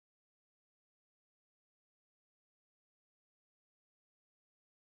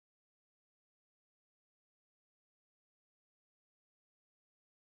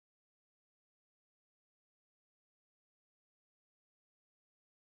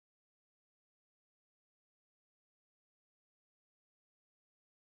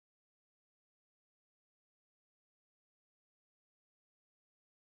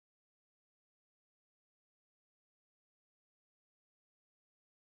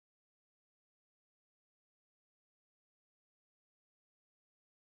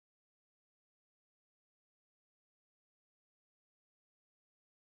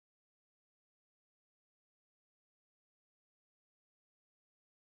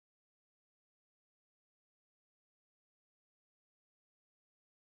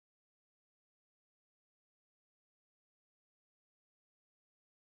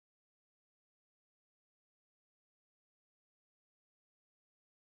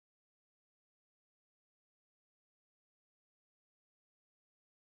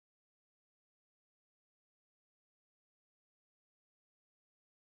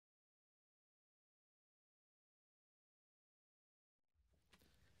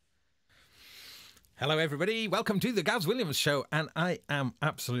Hello, everybody. Welcome to the Gaz Williams Show. And I am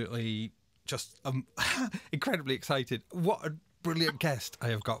absolutely just incredibly excited. What a brilliant guest I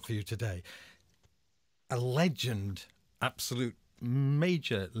have got for you today. A legend, absolute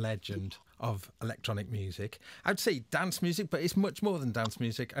major legend of electronic music. I'd say dance music, but it's much more than dance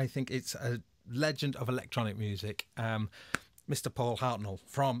music. I think it's a legend of electronic music. Mr. Paul Hartnoll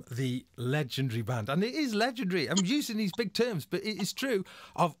from the legendary band, and it is legendary. I'm using these big terms, but it is true,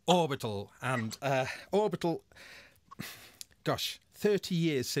 of Orbital. And Orbital, gosh, 30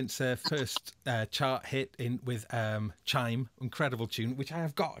 years since their first chart hit with Chime, incredible tune, which I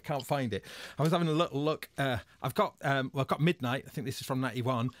have got. I can't find it. I was having a little look. I've got Midnight. I think this is from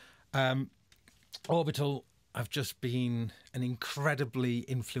 91. Orbital have just been an incredibly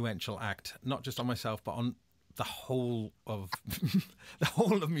influential act, not just on myself, but on the whole of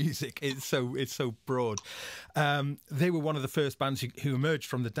music. It's so broad. They were one of the first bands who emerged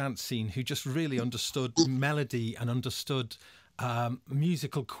from the dance scene, who just really understood melody and understood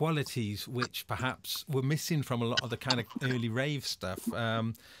musical qualities which perhaps were missing from a lot of the kind of early rave stuff.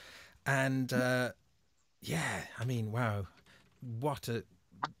 Yeah, I mean, wow, what a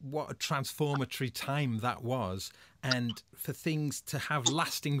transformatory time that was. And for things to have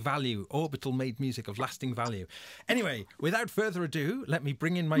lasting value, Orbital made music of lasting value. Anyway, without further ado, let me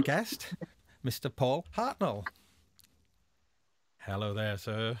bring in my guest, Mr. Paul Hartnoll. Hello there,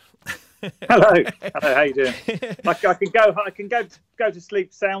 sir. Hello. Hello, how you doing? I can go to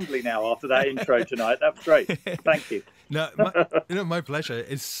sleep soundly now after that intro tonight. That was great. Thank you. No, my pleasure.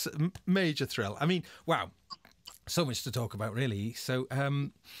 It's a major thrill. I mean, wow. So much to talk about, really. So,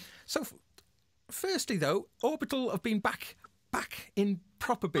 firstly, though, Orbital have been back in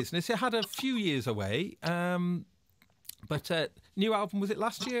proper business. It had a few years away, but new album, was it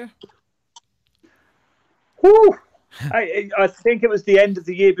last year? Whew. I think it was the end of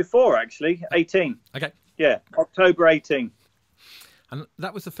the year before, actually, 18. Okay. Yeah, October 18. And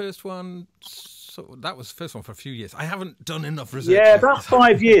that was the first one. So that was the first one for a few years. I haven't done enough research. Yeah, about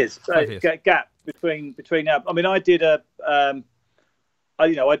 5 years. 5 years. Gap between now. I mean, I did a I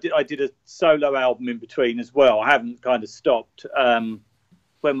did a solo album in between as well. I haven't kind of stopped.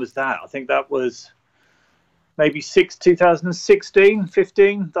 When was that? I think that was maybe 2016,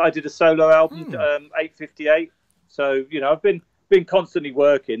 15 that I did a solo album, 858. So, I've been constantly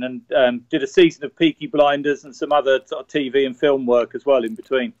working, and did a season of Peaky Blinders and some other sort of TV and film work as well in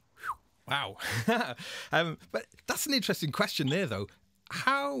between. Wow. But that's an interesting question there, though.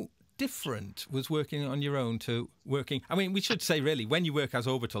 How different was working on your own to working? I mean, we should say, really, when you work as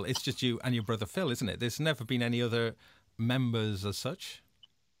Orbital, it's just you and your brother Phil, isn't it? There's never been any other members as such.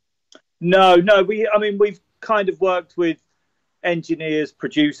 No. We've kind of worked with engineers,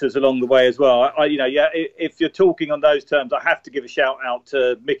 producers along the way as well. If you're talking on those terms, I have to give a shout out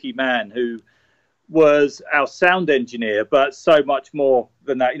to Mickey Mann, who was our sound engineer, but so much more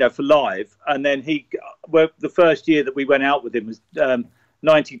than that, for live. And then the first year that we went out with him was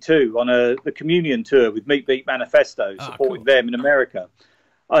 92 on the Communion tour with Meat Beat Manifesto, supporting them in America.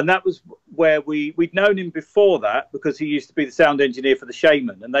 And that was where we'd known him before that, because he used to be the sound engineer for the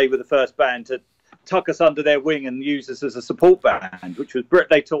Shaman, and they were the first band to tuck us under their wing and use us as a support band, which was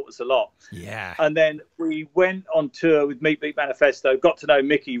they taught us a lot. Yeah. And then we went on tour with Meat Beat Manifesto, got to know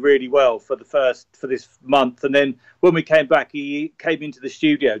Mickey really well for this month, and then when we came back, he came into the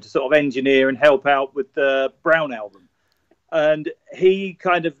studio to sort of engineer and help out with the Brown album. And he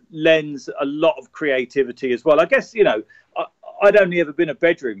kind of lends a lot of creativity as well. I guess, I'd only ever been a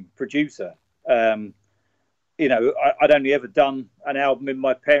bedroom producer. I'd only ever done an album in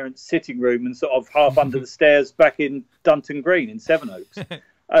my parents' sitting room and sort of half under the stairs back in Dunton Green in Sevenoaks.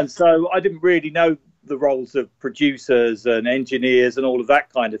 And so I didn't really know the roles of producers and engineers and all of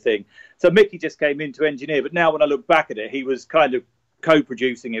that kind of thing. So Mickey just came in to engineer. But now when I look back at it, he was kind of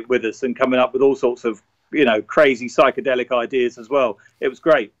co-producing it with us and coming up with all sorts of, crazy psychedelic ideas as well. It was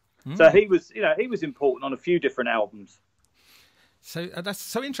great. So he was important on a few different albums. So that's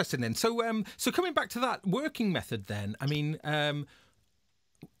so interesting then. So so coming back to that working method then, I mean,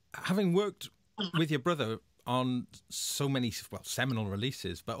 having worked with your brother on so many, seminal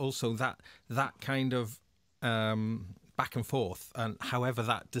releases, but also that kind of back and forth, and however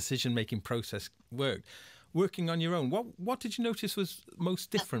that decision-making process worked, working on your own, what did you notice was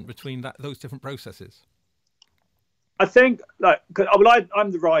most different between those different processes? I think, I'm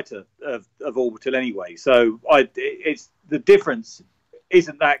the writer of Orbital anyway, so it's the difference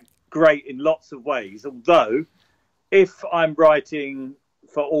isn't that great in lots of ways. Although, if I'm writing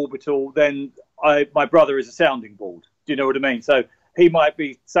for Orbital, then my brother is a sounding board. Do you know what I mean? So he might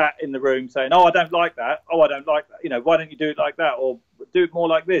be sat in the room saying, "Oh, I don't like that. Oh, I don't like that. Why don't you do it like that? Or do it more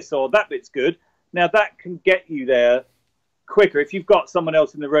like this? Or that bit's good." Now that can get you there quicker if you've got someone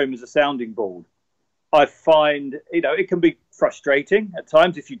else in the room as a sounding board. I find, it can be frustrating at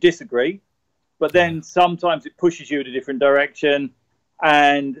times if you disagree, but then sometimes it pushes you in a different direction,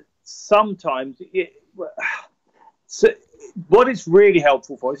 and sometimes so what it's really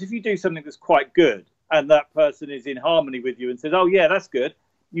helpful for is if you do something that's quite good and that person is in harmony with you and says, "Oh yeah, that's good,"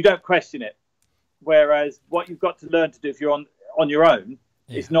 you don't question it. Whereas what you've got to learn to do if you're on your own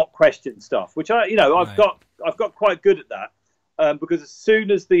is not question stuff, which I've got quite good at that. Because as soon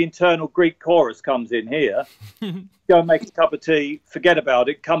as the internal Greek chorus comes in here, go and make a cup of tea, forget about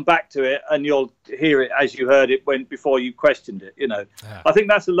it, come back to it, and you'll hear it as you heard it before you questioned it. I think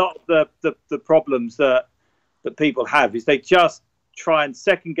that's a lot of the problems that people have, is they just try and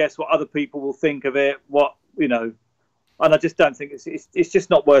second guess what other people will think of it. And I just don't think it's just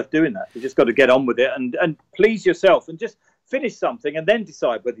not worth doing that. You just got to get on with it and please yourself and just finish something and then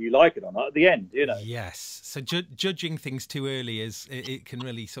decide whether you like it or not at the end. Yes. So judging things too early it can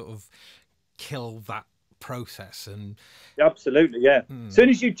really sort of kill that process. And absolutely, yeah. As soon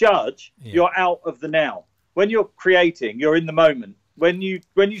as you judge, you're out of the now. When you're creating, you're in the moment. When you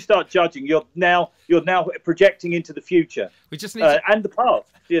start judging, you're now projecting into the future. We just need and the past.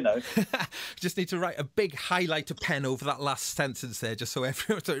 Just need to write a big highlighter pen over that last sentence there, just so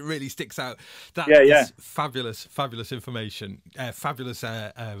everyone, so it really sticks out. That is fabulous information, fabulous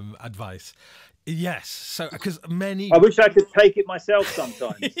advice. Yes, so because I wish I could take it myself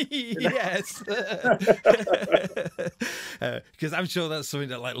sometimes. Yes, because I'm sure that's something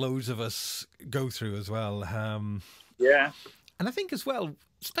that loads of us go through as well. And I think as well,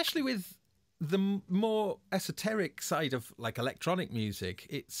 especially with the more esoteric side of electronic music,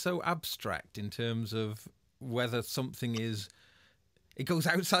 it's so abstract in terms of whether something it goes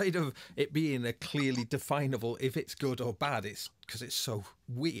outside of it being a clearly definable if it's good or bad. It's because it's so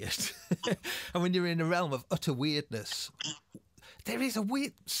weird. And when you're in a realm of utter weirdness, there is a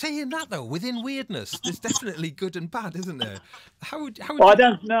weird, saying that though, within weirdness, there's definitely good and bad, isn't there? I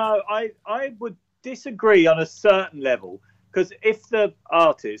don't know. I would disagree on a certain level. Because if the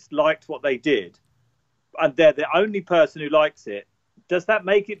artist liked what they did and they're the only person who likes it, does that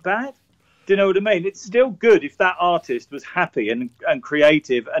make it bad? Do you know what I mean? It's still good if that artist was happy and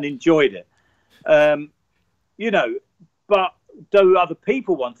creative and enjoyed it. But do other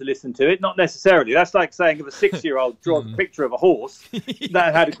people want to listen to it? Not necessarily. That's like saying if a 6-year-old draws a picture of a horse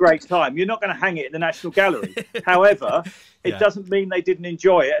that had a great time, you're not going to hang it in the National Gallery. However, it doesn't mean they didn't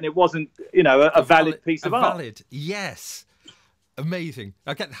enjoy it and it wasn't, a valid piece of art. Yes. Amazing.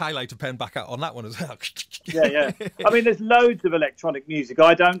 I'll get the highlighter pen back out on that one as well. Yeah. I mean, there's loads of electronic music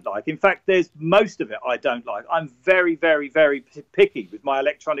I don't like. In fact, there's most of it I don't like. I'm very, very, very picky with my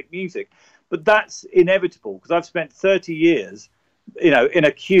electronic music. But that's inevitable because I've spent 30 years, in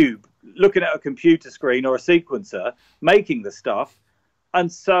a cube, looking at a computer screen or a sequencer, making the stuff.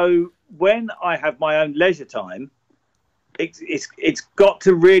 And so when I have my own leisure time, it's got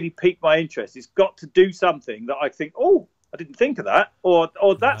to really pique my interest. It's got to do something that I think, oh, I didn't think of that, or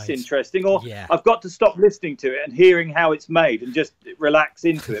that's interesting, or I've got to stop listening to it and hearing how it's made and just relax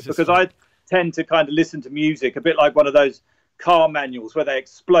into it, because I tend to kind of listen to music a bit like one of those car manuals where they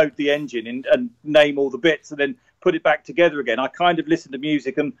explode the engine and name all the bits and then put it back together again. I kind of listen to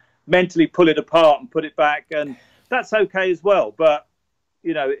music and mentally pull it apart and put it back, and that's okay as well. But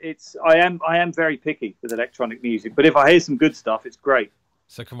I am very picky with electronic music, but if I hear some good stuff, it's great.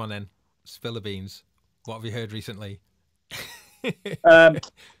 So come on then, spill the beans. What have you heard recently?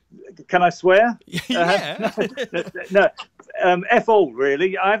 Can I swear? Yeah. No. F all,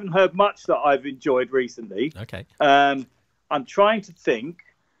 really. I haven't heard much that I've enjoyed recently. Okay. I'm trying to think.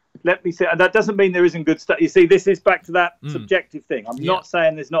 Let me see. And that doesn't mean there isn't good stuff. You see, this is back to that subjective thing. I'm not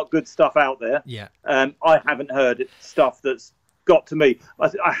saying there's not good stuff out there. Yeah. I haven't heard stuff that's got to me.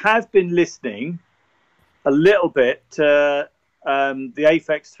 I have been listening a little bit to the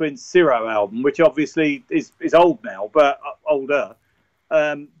Aphex Twins Zero album, which obviously is old now, but older.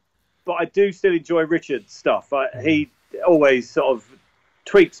 But I do still enjoy Richard's stuff. He always sort of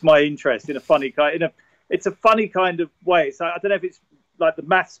tweaks my interest in a funny kind. It's a funny kind of way. So I don't know if it's like the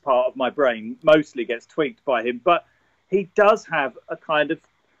maths part of my brain mostly gets tweaked by him, but he does have a kind of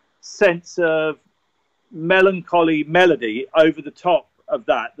sense of melancholy melody over the top of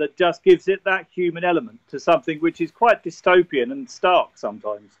that just gives it that human element to something which is quite dystopian and stark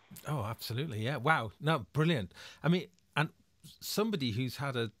sometimes. Oh, absolutely. Yeah. Wow. No, brilliant. I mean, and somebody who's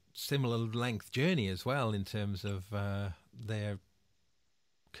had a similar length journey as well in terms of their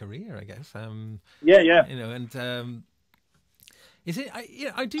career, I guess. Yeah. And is it?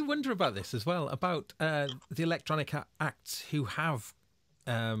 I do wonder about this as well, about the electronic acts who have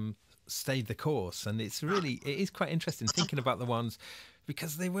stayed the course. And it is quite interesting thinking about the ones,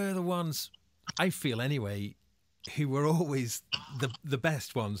 because they were the ones, I feel anyway, who were always the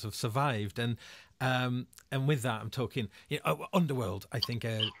best ones, have survived. And with that, I'm talking, Underworld. I think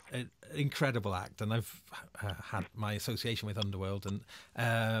an incredible act, and I've had my association with Underworld, and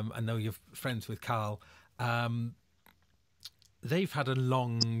I know you're friends with Carl. They've had a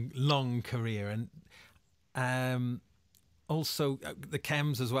long career, and also the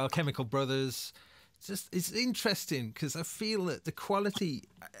Chems as well, Chemical Brothers. It's interesting because I feel that the quality,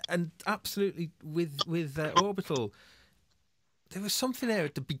 and absolutely with Orbital, there was something there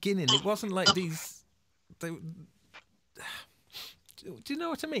at the beginning. It wasn't like these. Do you know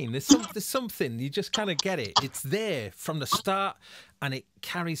what I mean? There's something, you just kind of get it. It's there from the start, and it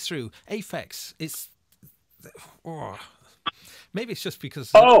carries through. Aphex, maybe it's just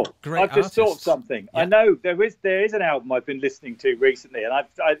because. Great I've just thought of something. Yeah. I know there is an album I've been listening to recently, and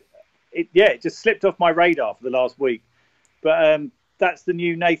it just slipped off my radar for the last week. But that's the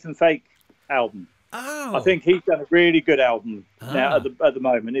new Nathan Fake album. Oh. I think he's done a really good album now at the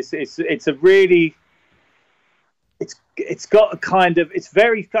moment. It's a really, it's got a kind of, it's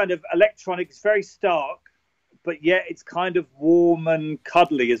very kind of electronic. It's very stark, but yet it's kind of warm and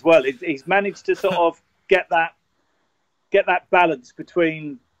cuddly as well. He's managed to sort of get that balance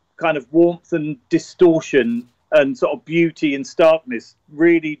between kind of warmth and distortion and sort of beauty and starkness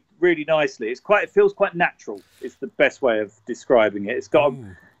really, really nicely. It feels quite natural. It's the best way of describing it. It's got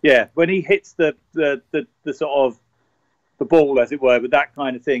when he hits the sort of the ball, as it were, with that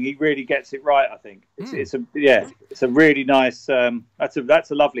kind of thing, he really gets it right. I think it's a really nice. That's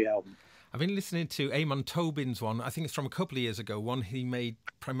a lovely album. I've been listening to Eamon Tobin's one. I think it's from a couple of years ago. One he made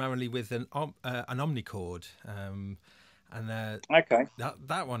primarily with an omnichord, okay.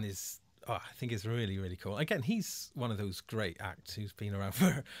 That one is. I think it's really, really cool. Again, he's one of those great acts who's been around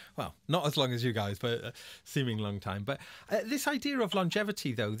for, well, not as long as you guys, but a seeming long time. But this idea of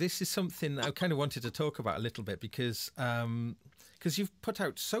longevity, though, this is something I kind of wanted to talk about a little bit because you've put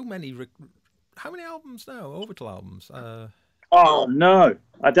out so many. How many albums now? Orbital albums? Oh, no.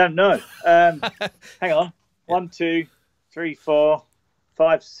 I don't know. Hang on. 1, 2, 3, 4,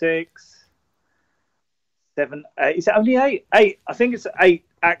 5, 6, 7, 8. Is it only 8? 8. I think it's 8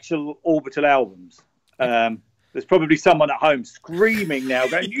 actual Orbital albums. There's probably someone at home screaming now,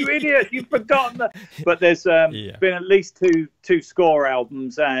 going, "You idiot! You've forgotten that." But there's been at least two score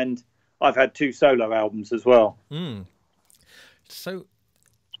albums, and I've had 2 solo albums as well. So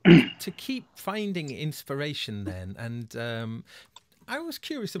to keep finding inspiration, then, and I was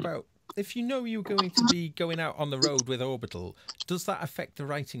curious about, if you know you're going to be going out on the road with Orbital, does that affect the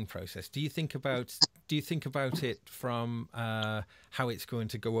writing process? Do you think about it from how it's going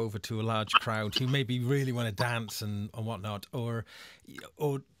to go over to a large crowd who maybe really want to dance and whatnot, or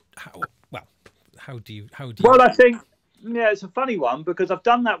how do you? Well, I think it's a funny one because I've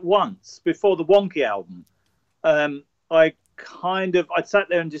done that once before the Wonky album. I sat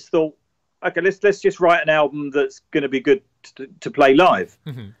there and just thought, okay, let's just write an album that's going to be good to play live.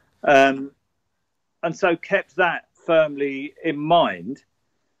 Mm-hmm. And so kept that firmly in mind,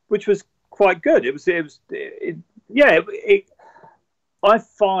 which was quite good. I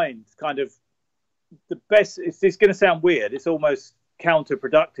find kind of the best. It's going to sound weird. It's almost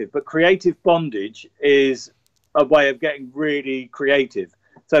counterproductive, but creative bondage is a way of getting really creative.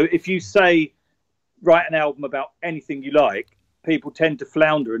 So if you say write an album about anything you like, people tend to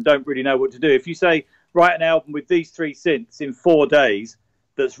flounder and don't really know what to do. If you say write an album with these 3 synths in 4 days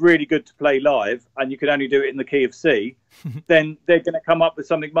that's really good to play live, and you can only do it in the key of C, then they're going to come up with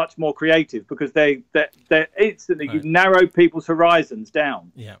something much more creative because they're instantly, right. You narrow people's horizons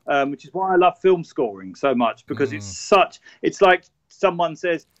down, which is why I love film scoring so much, because it's like someone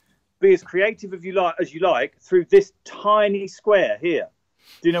says, be as creative as you like through this tiny square here.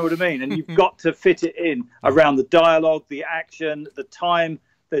 Do you know what I mean? And you've got to fit it in around the dialogue, the action, the time.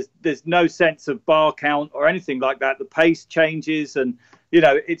 There's no sense of bar count or anything like that. The pace changes, and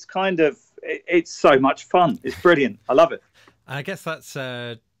it's kind of, it's so much fun. It's brilliant. I love it. I guess that's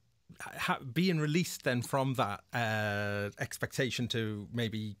being released then from that expectation to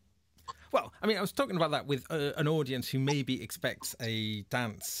maybe. Well, I mean, I was talking about that with an audience who maybe expects a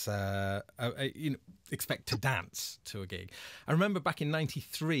dance, expect to dance to a gig. I remember back in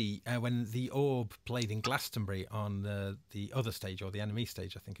 '93 when the Orb played in Glastonbury on the other stage, or the Enemy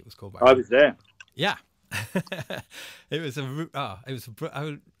stage, I think it was called. I was there. Yeah, they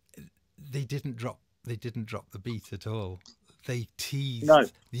didn't drop the beat at all. They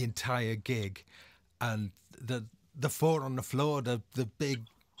teased the entire gig, and the 4 on the floor, the big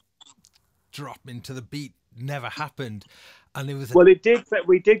drop into the beat never happened. And it was well, it did.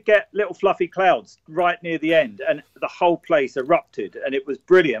 We did get little fluffy clouds right near the end, and the whole place erupted, and it was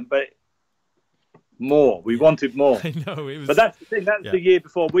brilliant. But we wanted more. I know it was. But that's the thing. That's the year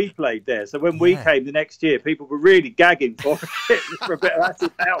before we played there. So when we came the next year, people were really gagging for it, for a bit of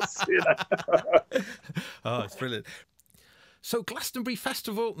acid house. You know? Oh, it's brilliant. So Glastonbury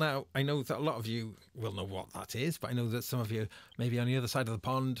Festival, now I know that a lot of you will know what that is, but I know that some of you maybe on the other side of the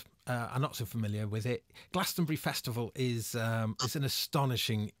pond are not so familiar with it. Glastonbury Festival is an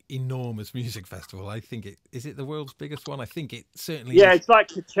astonishing, enormous music festival. I think is it the world's biggest one? I think it certainly is. Yeah, it's like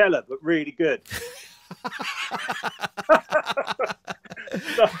Coachella, but really good.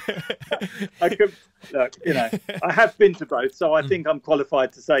 So, look, you know, I have been to both, so I think I'm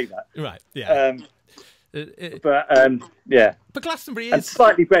qualified to say that. Right, yeah. But Glastonbury is and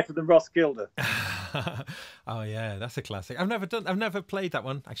slightly better than Roskilde. Oh yeah, that's a classic. I've never played that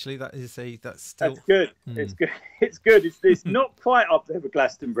one actually. That's still good. It's good. It's good. It's not quite up there with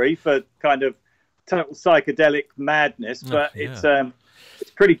Glastonbury for kind of total psychedelic madness, but it's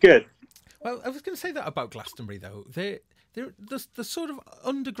pretty good. Well, I was going to say that about Glastonbury though. The sort of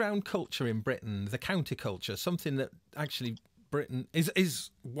underground culture in Britain, the counterculture, something that actually Britain is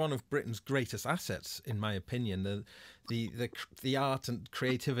one of Britain's greatest assets, in my opinion. The art and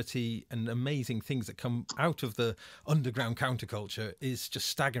creativity and amazing things that come out of the underground counterculture is just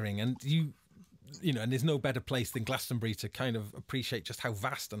staggering. And you know, and there's no better place than Glastonbury to kind of appreciate just how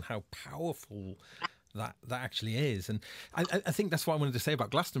vast and how powerful that actually is. And I think that's what I wanted to say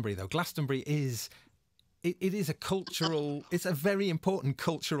about Glastonbury, though. Glastonbury is. It is it's a very important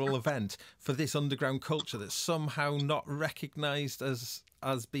cultural event for this underground culture that's somehow not recognised as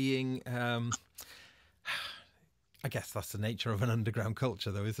being, I guess that's the nature of an underground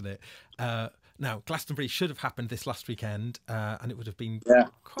culture though, isn't it? Now, Glastonbury should have happened this last weekend, and it would have been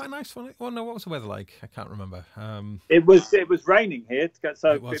quite a nice one. Well, no, what was the weather like? I can't remember. It was raining here,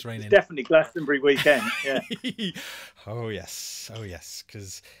 so it was raining. Definitely Glastonbury weekend. Yeah. Oh yes,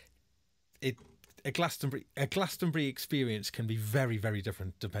 because a Glastonbury experience can be very, very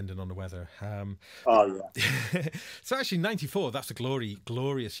different depending on the weather. Oh yeah. So actually, '94. That's a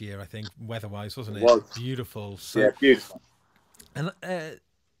glorious year, I think, weather-wise, wasn't it? It was Beautiful. So, yeah, beautiful. And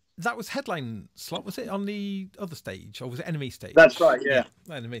that was headline slot. Was it on the other stage, or was it enemy stage? That's right. Yeah.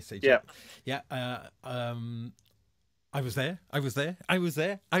 Enemy stage. Yeah. Yeah. I was there. I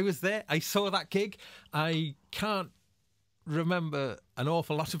saw that gig. I can't remember an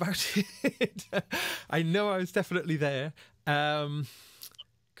awful lot about it. I know I was definitely there.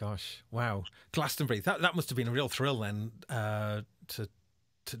 Gosh, wow, Glastonbury. That must have been a real thrill then.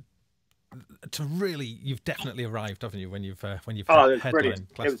 To really, you've definitely arrived, haven't you? When you've it was brilliant.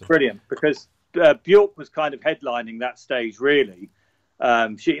 It was brilliant because Björk was kind of headlining that stage. Really,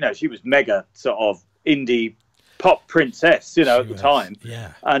 she was mega sort of indie pop princess, at the time.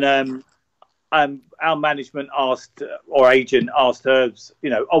 Yeah, and our management agent asked her,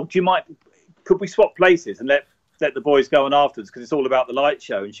 do you mind? Could we swap places and let the boys go on afterwards because it's all about the light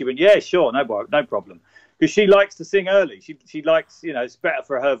show? And she went, yeah, sure, no problem. Because she likes to sing early. She likes, it's better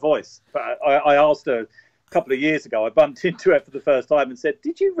for her voice. But I asked her a couple of years ago, I bumped into her for the first time and said,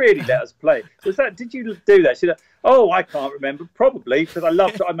 did you really let us play? Did you do that? She said, oh, I can't remember. Probably, because I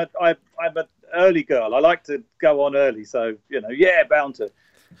love to, I'm an early girl. I like to go on early. So, bound to.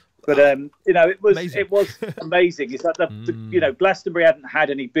 But, it was amazing. It's like Glastonbury hadn't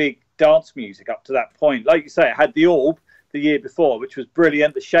had any big dance music up to that point. Like you say, it had the Orb the year before, which was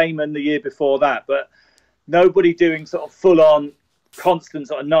brilliant. The Shaman the year before that. But nobody doing sort of full-on constant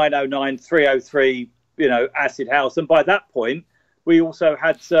sort of 909, 303, acid house. And by that point, we also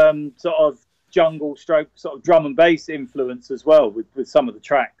had some sort of jungle stroke, sort of drum and bass influence as well with some of the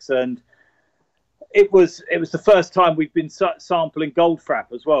tracks. And it was the first time we'd been sampling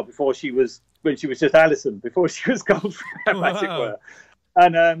Goldfrapp as well when she was just Alison, before she was Goldfrapp, as it were.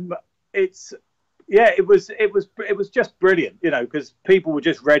 And it was just brilliant, because people were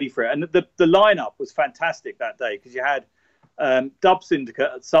just ready for it. And the lineup was fantastic that day because you had Dub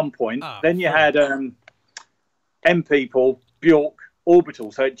Syndicate at some point. Then you had M People, Björk,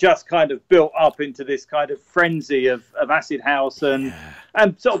 Orbital. So it just kind of built up into this kind of frenzy of acid house and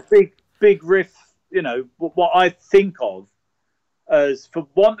sort of big riff, what I think of as, for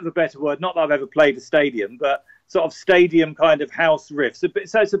want of a better word, not that I've ever played a stadium, but sort of stadium kind of house riffs.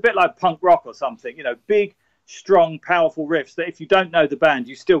 So it's a bit like punk rock or something, big, strong, powerful riffs that if you don't know the band,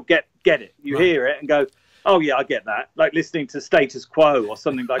 you still get it. You hear it and go, oh yeah, I get that. Like listening to Status Quo or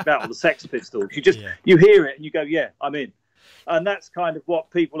something like that, or the Sex Pistols. You hear it and you go, yeah, I'm in. And that's kind of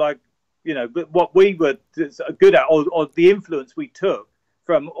what people like, what we were good at, or the influence we took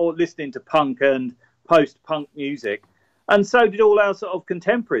from listening to punk and post-punk music. And so did all our sort of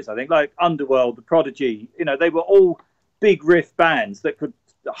contemporaries, I think, like Underworld, The Prodigy. You know, they were all big riff bands that could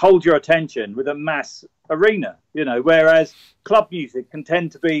hold your attention with a mass arena, you know, whereas club music can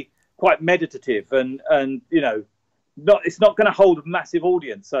tend to be quite meditative and you know, it's not going to hold a massive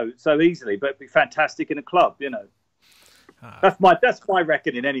audience so easily, but it'd be fantastic in a club, you know. That's my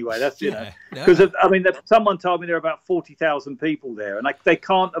reckoning anyway. That's, you know, because I mean, someone told me there are about 40,000 people there, and they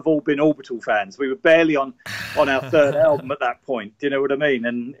can't have all been Orbital fans. We were barely on our third album at that point. Do you know what I mean?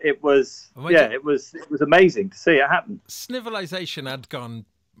 And it was, it was amazing to see it happen. Snivelization had gone,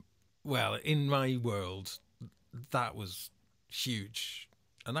 well, in my world, that was huge.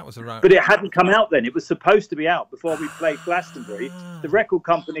 And that was around. But it hadn't come out then. It was supposed to be out before we played Glastonbury. The record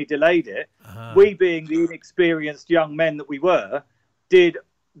company delayed it. We, being the inexperienced young men that we were, did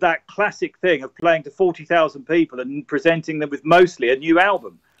that classic thing of playing to 40,000 people and presenting them with mostly a new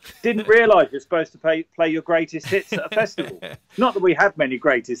album. Didn't realise you're supposed to play your greatest hits at a festival. Not that we had many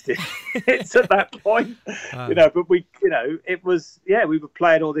greatest hits at that point, you know. But we, you know, it was, we were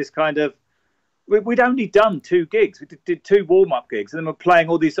playing all this kind of. We'd only done 2 gigs. We did 2 warm-up gigs, and then we're playing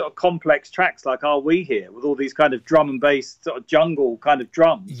all these sort of complex tracks like Are We Here, with all these kind of drum and bass sort of jungle kind of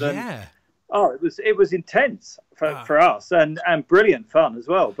drums. And, it was intense for us and brilliant fun as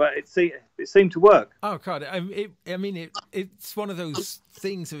well. But it seemed to work. Oh God! It's one of those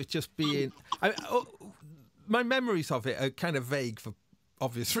things of it just being. My memories of it are kind of vague for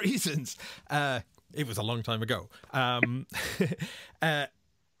obvious reasons. It was a long time ago. It's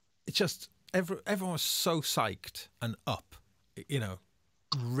just. Everyone was so psyched and up, you know,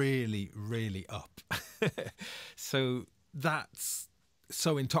 really, really up. So that's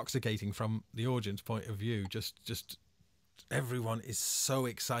so intoxicating from the audience point of view. Just everyone is so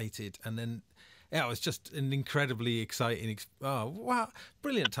excited, and then it was just an incredibly exciting. Oh wow,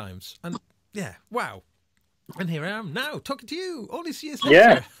 brilliant times, and wow. And here I am now talking to you all these years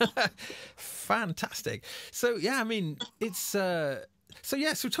later. Yeah, fantastic. So I mean, it's so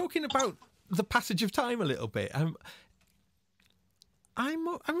talking about the passage of time a little bit. I'm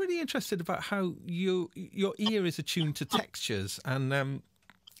really interested about how your ear is attuned to textures and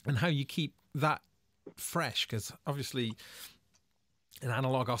how you keep that fresh, because obviously an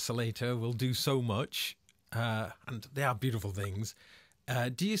analog oscillator will do so much, and they are beautiful things.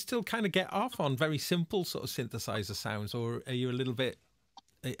 Do you still kind of get off on very simple sort of synthesizer sounds, or are you a little bit?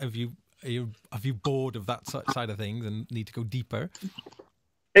 Have you bored of that side of things and need to go deeper?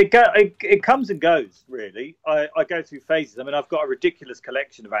 It comes and goes, really. I go through phases. I mean, I've got a ridiculous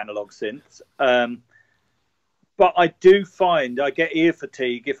collection of analog synths, but I do find I get ear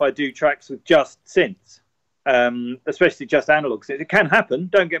fatigue if I do tracks with just synths, especially just analog synths. It can happen,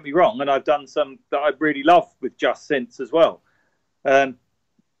 don't get me wrong, and I've done some that I really love with just synths as well.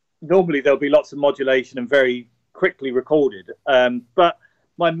 Normally there'll be lots of modulation and very quickly recorded, but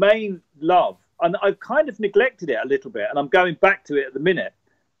my main love, and I've kind of neglected it a little bit, and I'm going back to it at the minute,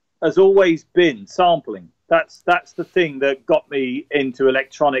 has always been sampling. That's the thing that got me into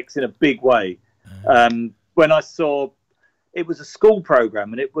electronics in a big way. When I saw, it was a school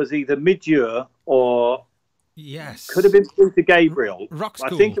program, and it was either Midure or could have been Peter Gabriel. Rock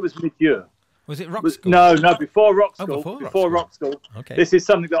School. I think it was Midure. Was it Rock School? No, before Rock School. Before Rock School. Okay. This is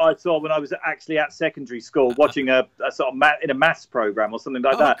something that I saw when I was actually at secondary school, watching a sort of in a maths program or something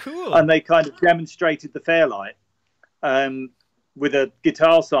like that. Cool. And they kind of demonstrated the Fairlight with a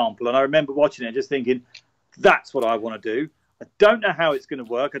guitar sample, and I remember watching it just thinking, that's what I want to do. I don't know how it's going to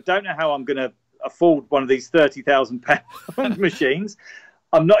work. I don't know how I'm going to afford one of these £30,000 machines.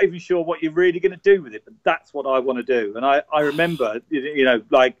 I'm not even sure what you're really going to do with it, but that's what I want to do. And I remember, you know,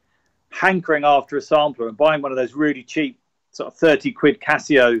 like hankering after a sampler and buying one of those really cheap sort of 30 quid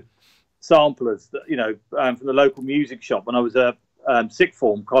Casio samplers that, you know, from the local music shop when I was at sixth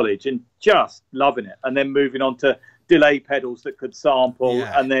form college, and just loving it. And then moving on to delay pedals that could sample,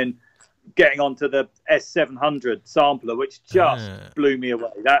 and then getting onto the S700 sampler, which just blew me away.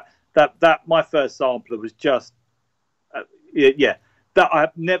 That my first sampler was just that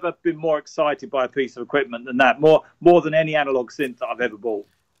I've never been more excited by a piece of equipment than that, more than any analog synth that I've ever bought.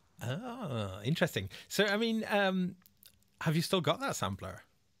 Oh, interesting. So I mean, have you still got that sampler?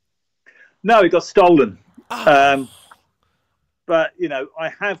 No, it got stolen. But you know, I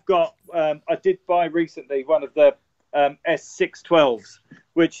have got I did buy recently one of the S612s,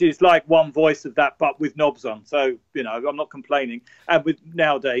 which is like one voice of that but with knobs on, so you know, I'm not complaining. And with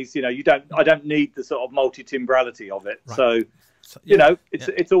nowadays, you know, I don't need the sort of multi-timbrality of it. Right. So you know,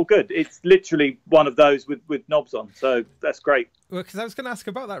 it's all good. It's literally one of those with knobs on, so that's great. Well, because I was going to ask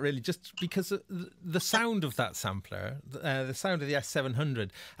about that really, just because the sound of that sampler, the sound of the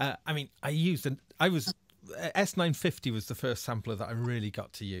S700. I mean, S950 was the first sampler that I really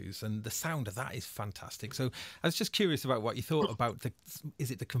got to use, and the sound of that is fantastic. So I was just curious about what you thought about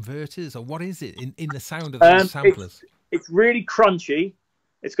is it the converters, or what is it in the sound of those samplers? It's really crunchy.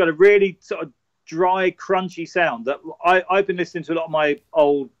 It's got a really sort of dry, crunchy sound that I've been listening to a lot of my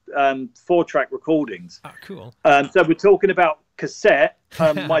old 4-track recordings. Oh, cool. So we're talking about cassette.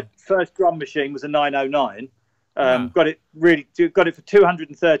 My first drum machine was a 909. Got it for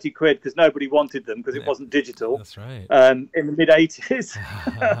 230 quid because nobody wanted them because it wasn't digital. That's right. In the mid 80s,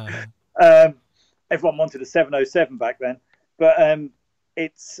 everyone wanted a 707 back then. But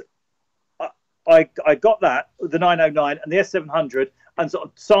I got that, the 909 and the S700, and sort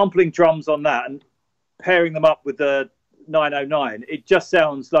of sampling drums on that and pairing them up with the 909. It just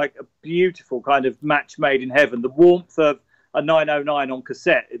sounds like a beautiful kind of match made in heaven. The warmth of a 909 on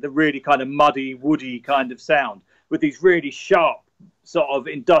cassette, the really kind of muddy, woody kind of sound with these really sharp sort of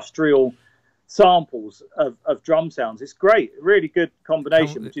industrial samples of drum sounds. It's great, really good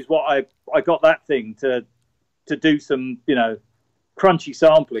combination, which is what I got that thing to do some, you know, crunchy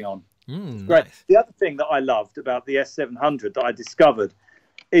sampling on. Great. Nice. The other thing that I loved about the S700 that I discovered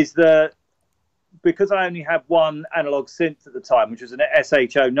is that because I only had one analog synth at the time, which was an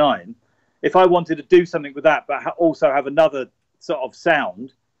SH09, if I wanted to do something with that, but also have another sort of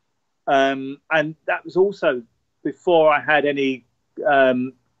sound, and that was also before I had any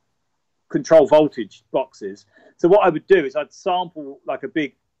control voltage boxes. So what I would do is I'd sample like a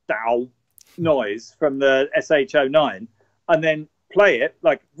big dow noise from the SH09 and then play it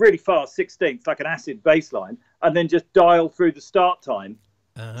like really fast, 16ths, like an acid bass line, and then just dial through the start time.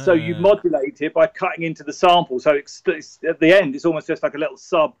 So you modulate it by cutting into the sample. So it's at the end, it's almost just like a little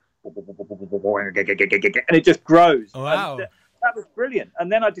sub, and it just grows. Wow. And that was brilliant.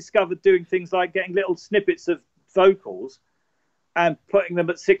 And then I discovered doing things like getting little snippets of vocals and putting them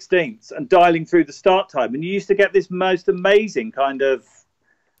at 16ths and dialing through the start time. And you used to get this most amazing kind of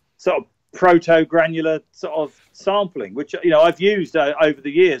sort of proto-granular sort of sampling, which, you know, I've used over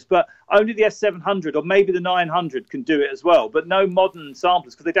the years, but only the S700 or maybe the 900 can do it as well, but no modern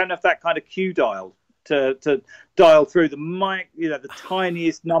samplers because they don't have that kind of Q dial to dial through the mic, you know, the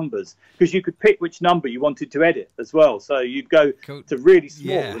tiniest numbers, because you could pick which number you wanted to edit as well. So you'd go to really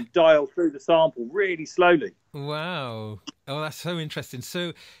small and dial through the sample really slowly. Wow. Oh, that's so interesting.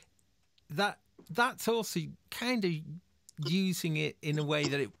 So that's also kind of using it in a way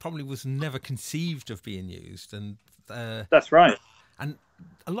that it probably was never conceived of being used, and that's right. And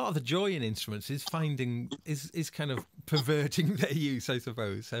a lot of the joy in instruments is kind of perverting their use, I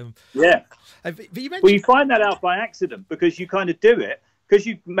suppose. Yeah. But you mentioned... Well, you find that out by accident because you kind of do it because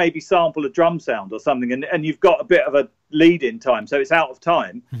you maybe sample a drum sound or something, and you've got a bit of a lead in time, so it's out of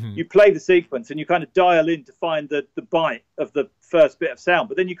time. You play the sequence and you kind of dial in to find the bite of the first bit of sound,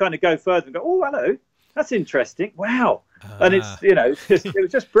 but then you kind of go further and go, oh, hello, that's interesting. Wow. And it's, you know, it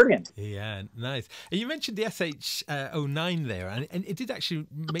was just brilliant. Yeah, nice. And you mentioned the SH09 there, and it did actually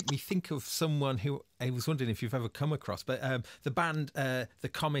make me think of someone who I was wondering if you've ever come across, but the band The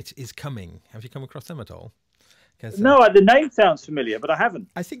Comet Is Coming. Have you come across them at all? No, the name sounds familiar, but I haven't.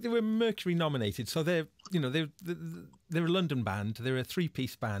 I think they were Mercury nominated, so they're a London band. They're a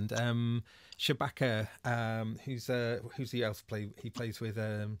 3-piece band. Shabaka, who else he plays with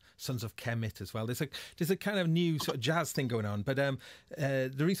Sons of Kemet as well. There's a kind of new sort of jazz thing going on. But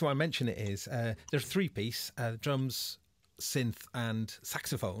the reason why I mention it is they're a 3-piece, drums, synth, and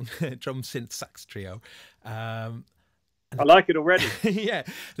saxophone, drum, synth, sax trio. I like it already. Yeah,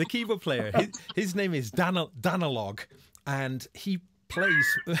 the keyboard player, his name is Danalog, and he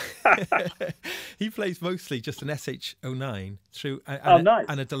plays mostly just an SH09 through nice.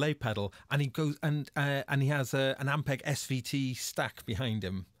 And a delay pedal, and he goes and he has an Ampeg SVT stack behind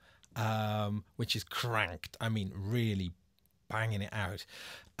him, which is cranked. I mean, really banging it out.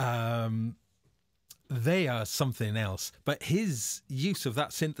 They are something else, but his use of that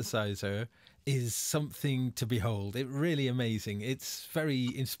synthesizer is something to behold. It's really amazing. It's very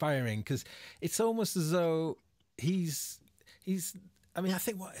inspiring because it's almost as though he's I mean, I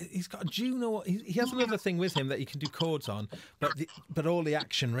think he's got a Juno. He has another thing with him that he can do chords on, but all the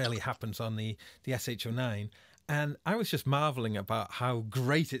action really happens on the SH09. And I was just marveling about how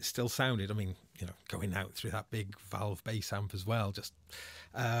great it still sounded. I mean, you know, going out through that big valve bass amp as well. Just,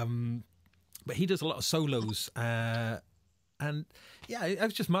 but he does a lot of solos. And yeah, I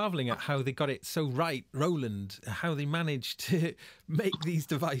was just marveling at how they got it so right, Roland, how they managed to make these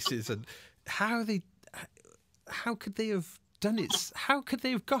devices, and how could they have done it. How could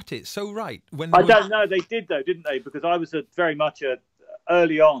they have got it so right? When I don't know. They did though, didn't they? Because I was very much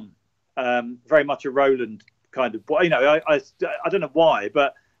early on, very much a Roland kind of boy. You know, I don't know why,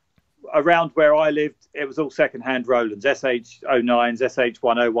 but around where I lived, it was all second-hand Rolands, SH09s,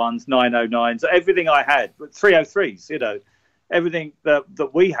 SH101s, 909s, everything I had, 303s. You know, everything that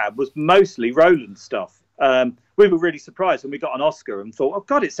we had was mostly Roland stuff. We were really surprised when we got an Oscar and thought, oh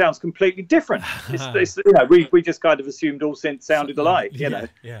God, it sounds completely different. It's, you know, we just kind of assumed all synths sounded alike, you know.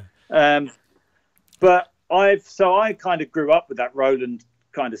 Yeah. But I kind of grew up with that Roland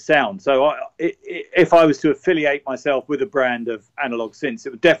kind of sound. So if I was to affiliate myself with a brand of analog synths, it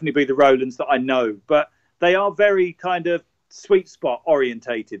would definitely be the Rolands that I know. But they are very kind of sweet spot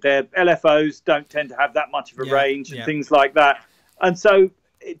orientated. Their LFOs don't tend to have that much of a range and things like that. And so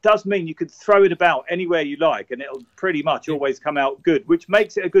it does mean you could throw it about anywhere you like and it'll pretty much always come out good, which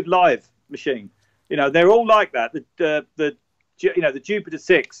makes it a good live machine. You know, they're all like that. The Jupiter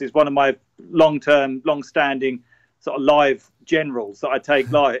 6 is one of my long-standing sort of live generals that I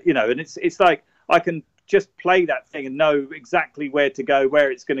take live, you know, and it's like I can just play that thing and know exactly where to go,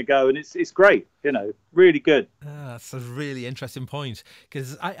 where it's going to go, and it's great, you know, really good. That's a really interesting point,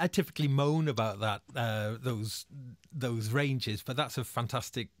 because I typically moan about that those ranges, but that's a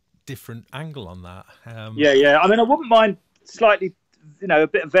fantastic different angle on that. Yeah. I mean, I wouldn't mind slightly, you know, a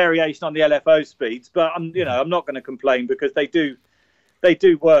bit of variation on the LFO speeds, but I'm not going to complain because they do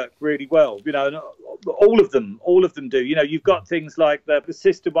work really well, you know, and all of them do. You know, you've got things like the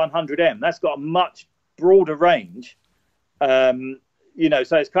Sister 100M, that's got a much broader range, you know,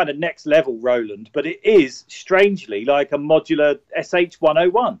 so it's kind of next level Roland, but it is strangely like a modular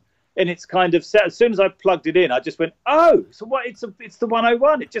SH101, and it's kind of set. As soon as I plugged it in, I just went, oh, so what? It's the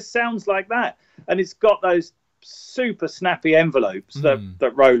 101. It just sounds like that, and it's got those super snappy envelopes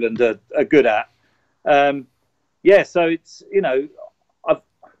that Roland are good at. Yeah, so it's, you know,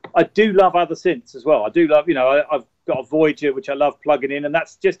 I do love other synths as well. I do love, you know, I've got a Voyager which I love plugging in, and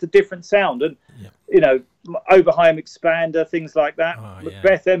that's just a different sound. And you know, Oberheim Expander, things like that,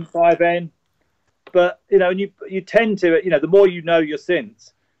 Macbeth M5N. But you know, and you tend to, you know, the more you know your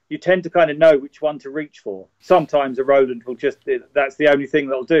synths, you tend to kind of know which one to reach for. Sometimes a Roland will just, that's the only thing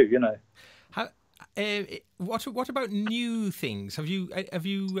that'll do, you know. What about new things? Have you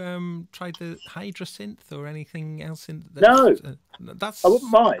tried the Hydra synth or anything else? No, I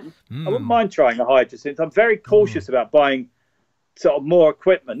wouldn't mind. I wouldn't mind trying a Hydra synth. I'm very cautious about buying sort of more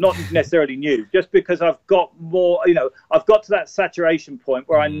equipment, not necessarily new, just because I've got more. You know, I've got to that saturation point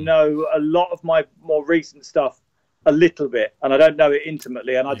where I know a lot of my more recent stuff a little bit, and I don't know it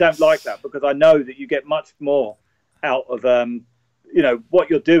intimately, and I don't like that, because I know that you get much more out of you know, what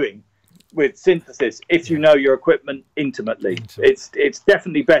you're doing with synthesis if you know your equipment intimately. It's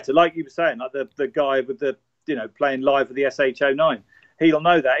definitely better, like you were saying, like the guy with the, you know, playing live with the SH09, he'll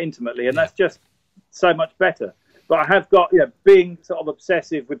know that intimately, and that's just so much better. But I have got, you know, being sort of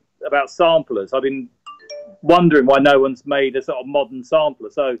obsessive about samplers, I've been wondering why no one's made a sort of modern sampler.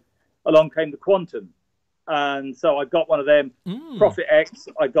 So along came the Quantum, and so I got one of them. Prophet X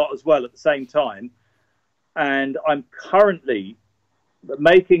I got as well at the same time, and I'm currently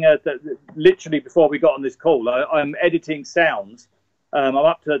making literally before we got on this call, I'm editing sounds. I've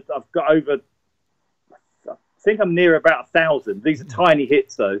got over, I think I'm near about 1,000. These are tiny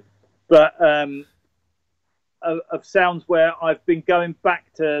hits though, but of sounds where I've been going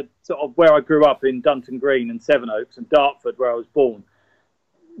back to sort of where I grew up in Dunton Green and Sevenoaks and Dartford, where I was born.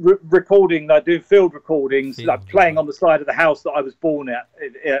 Recording, like doing field recordings, like playing on the side of the house that I was born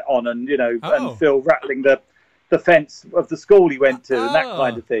on, and you know, and Phil rattling the fence of the school he went to, and that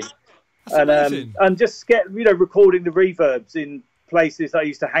kind of thing. And just get, you know, recording the reverbs in places I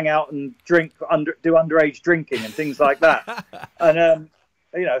used to hang out and do underage drinking and things like that. And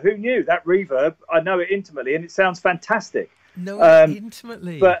you know, who knew that reverb? I know it intimately, and it sounds fantastic.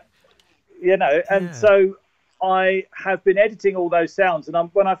 Intimately, but you know, and so I have been editing all those sounds, and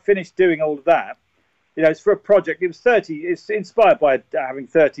when I finished doing all of that, you know, it's for a project. It was 30. It's inspired by having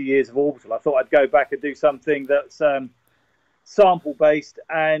 30 years of Orbital. I thought I'd go back and do something that's sample based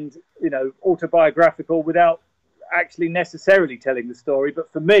and, you know, autobiographical without actually necessarily telling the story. But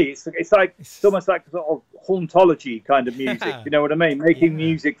for me, it's almost like sort of hauntology kind of music. You know what I mean? Making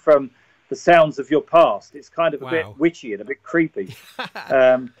music from the sounds of your past. It's kind of a bit witchy and a bit creepy. But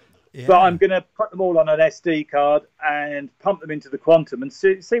I'm going to put them all on an SD card and pump them into the Quantum and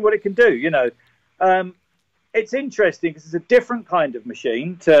see what it can do. You know. It's interesting because it's a different kind of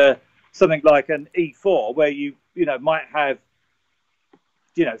machine to something like an E4, where you know, might have,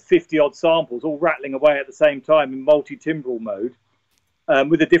 you know, 50 odd samples all rattling away at the same time in multi-timbral mode.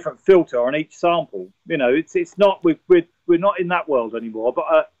 with a different filter on each sample. You know, it's not we're not in that world anymore.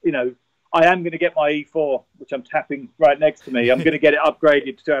 But you know, I am going to get my E4, which I'm tapping right next to me. I'm going to get it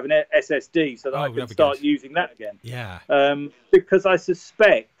upgraded to have an SSD so that I can start using that again. Yeah. Because I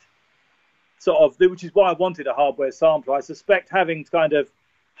suspect, sort of, which is why I wanted a hardware sampler. I suspect having kind of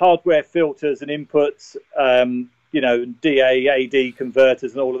hardware filters and inputs, you know, DA, AD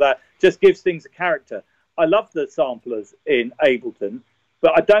converters and all of that just gives things a character. I love the samplers in Ableton,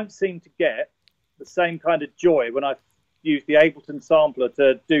 but I don't seem to get the same kind of joy when I use the Ableton sampler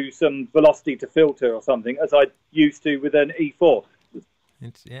to do some velocity to filter or something as I used to with an E4.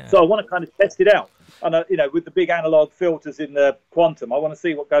 So I want to kind of test it out. And, you know, with the big analog filters in the Quantum, I want to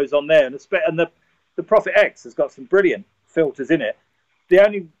see what goes on there. And the Prophet X has got some brilliant filters in it. The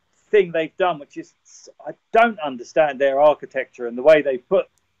only thing they've done, which is, I don't understand their architecture and the way they put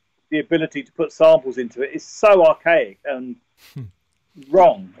the ability to put samples into it, is so archaic and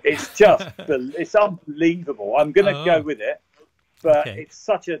wrong. It's just, it's unbelievable. I'm going to go with it, but it's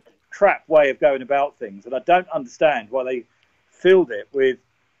such a crap way of going about things, and I don't understand why they filled it with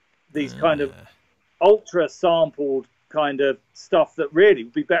these kind of ultra sampled kind of stuff that really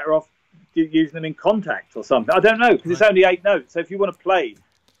would be better off using them in Contact or something. I don't know, because it's only 8 notes. So if you want to play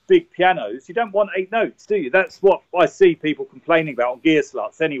big pianos, you don't want 8 notes, do you? That's what I see people complaining about on gear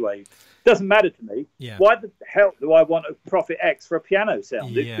sluts anyway. Doesn't matter to me. Why the hell do I want a Prophet X for a piano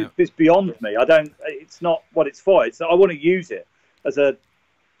sound? It's beyond me. I don't. It's not what it's for. I want to use it as a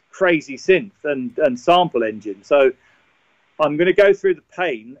crazy synth and sample engine. So I'm going to go through the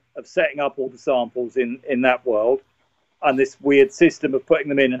pain of setting up all the samples in that world and this weird system of putting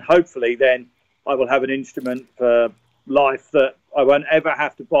them in, and hopefully then I will have an instrument for life that I won't ever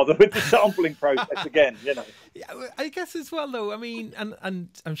have to bother with the sampling process again, you know. Yeah, I guess as well, though, I mean, and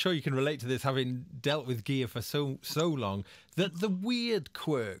I'm sure you can relate to this, having dealt with gear for so long, that the weird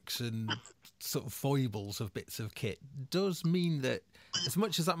quirks and sort of foibles of bits of kit does mean that, as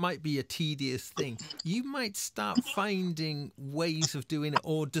much as that might be a tedious thing, you might start finding ways of doing it,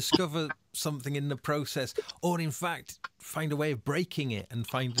 or discover something in the process, or in fact find a way of breaking it and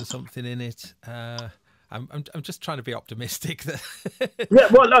finding something in it. I'm just trying to be optimistic that. Yeah,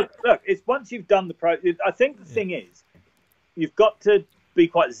 well, look. It's once you've done the I think the thing is, you've got to be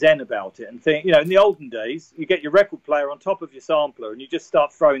quite zen about it and think. You know, in the olden days, you get your record player on top of your sampler, and you just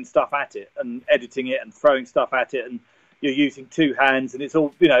start throwing stuff at it and editing it and throwing stuff at it, and you're using 2 hands, and it's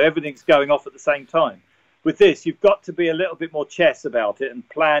all, you know, everything's going off at the same time. With this, you've got to be a little bit more chess about it and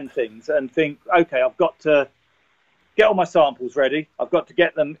plan things and think, okay, I've got to get all my samples ready. I've got to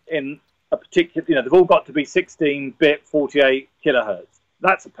get them in a particular, you know, they've all got to be 16-bit, 48 kilohertz.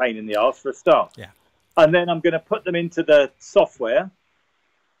 That's a pain in the arse for a start. Yeah. And then I'm going to put them into the software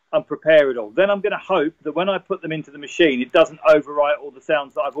and prepare it all. Then I'm going to hope that when I put them into the machine, it doesn't overwrite all the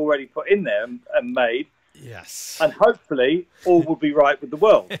sounds that I've already put in there and made. Yes. And hopefully all will be right with the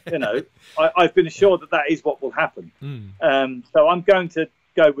world. You know, I've been assured that is what will happen. So I'm going to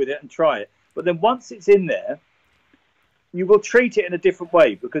go with it and try it. But then once it's in there, you will treat it in a different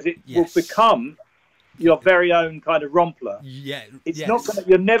way, because it will become your very own kind of rompler. Yeah. It's not going to,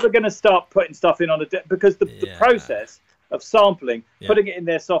 you're never going to start putting stuff in on because the process of sampling, putting it in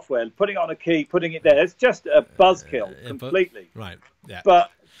their software, putting it on a key, putting it there, it's just a buzzkill completely. Right. Yeah.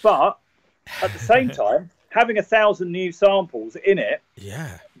 But at the same time, having 1,000 new samples in it,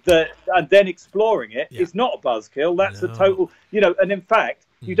 and then exploring it is not a buzzkill. That's a total, you know. And in fact,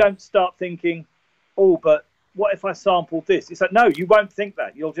 you don't start thinking, oh, but what if I sampled this? It's like, no, you won't think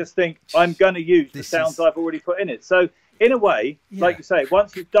that. You'll just think, I'm going to use the sounds I've already put in it. So in a way, like you say,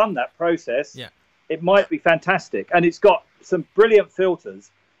 once you've done that process, it might be fantastic. And it's got some brilliant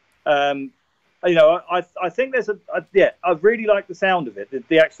filters. You know, I think there's I really like the sound of it,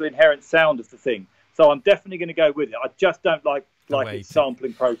 the actual inherent sound of the thing. So I'm definitely going to go with it. I just don't like its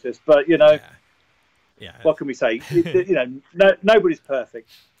sampling process. But, you know, what can we say? You know, nobody's perfect.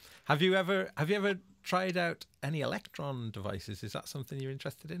 Have you ever tried out any Electron devices? Is that something you're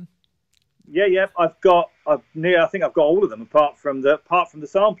interested in? Yeah. I think I've got all of them apart from the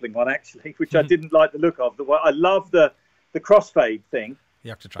sampling one, actually, which I didn't like the look of. I love the crossfade thing. You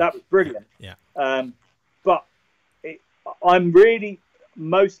have to try. That was brilliant. Yeah. But I'm really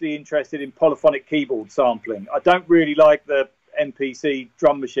mostly interested in polyphonic keyboard sampling. I don't really like the MPC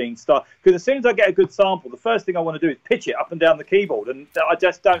drum machine stuff, because as soon as I get a good sample, the first thing I want to do is pitch it up and down the keyboard, and I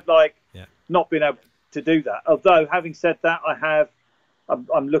just don't like not being able to do that. Although, having said that,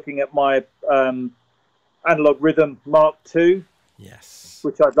 I'm looking at my Analog Rhythm Mark II, Yes.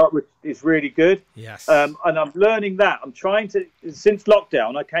 which I like, which is really good. Yes. And I'm learning that. I'm trying to, since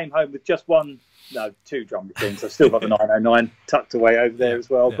lockdown, I came home with just two drum machines. I've still got the 909 tucked away over there as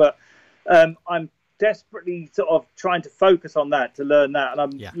well. Yeah. But I'm desperately sort of trying to focus on that, to learn that. And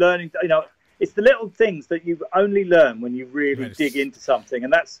I'm learning, it's the little things that you only learn when you really dig into something.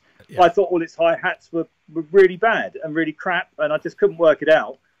 And that's, I thought all its hi-hats were really bad and really crap, and I just couldn't work it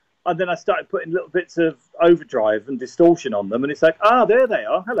out. And then I started putting little bits of overdrive and distortion on them, and it's like, there they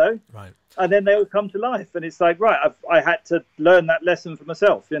are, hello. Right. And then they all come to life, and it's like, right, I had to learn that lesson for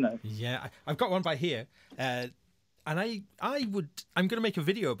myself, Yeah, I've got one by here, and I'm going to make a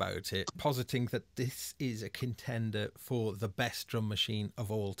video about it, positing that this is a contender for the best drum machine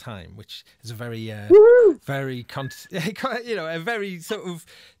of all time, which is a very, a very sort of,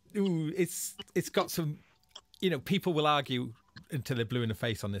 it's got some, people will argue until they're blue in the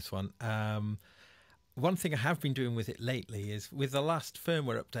face on this one. One thing I have been doing with it lately is, with the last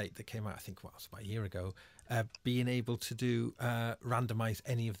firmware update that came out, I think it was about a year ago, being able to do randomize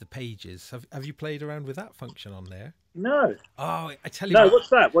any of the pages. Have you played around with that function on there? No. Oh, I tell you. No, what's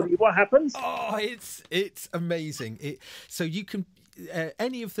that? What happens? Oh, it's amazing. So you can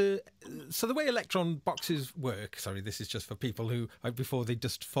any of the the way Electron boxes work. Sorry, this is just for people who before they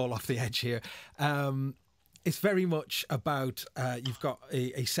just fall off the edge here. It's very much about you've got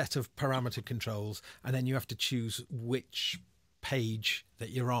a set of parameter controls, and then you have to choose which page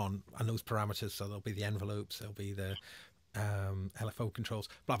that you're on, and those parameters. So there'll be the envelopes, there'll be the LFO controls,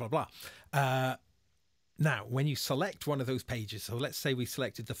 blah blah blah. Now, when you select one of those pages, so let's say we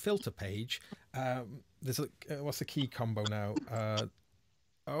selected the filter page. There's what's the key combo now?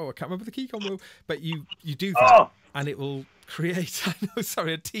 I can't remember the key combo, but you do that, and it will create. I know,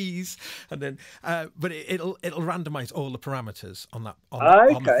 sorry, a tease, and then but it'll randomize all the parameters on that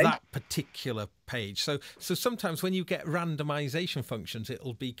on that particular page. So sometimes when you get randomization functions,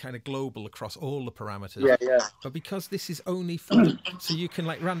 it'll be kind of global across all the parameters. Yeah. But because this is only for, so you can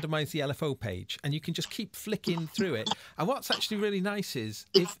like randomize the LFO page, and you can just keep flicking through it. And what's actually really nice is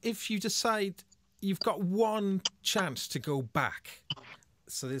if you decide you've got one chance to go back.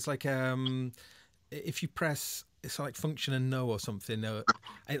 So there's like if you press, it's like function and no or something,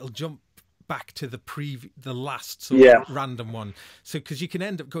 it'll jump back to the last sort of random one. So because you can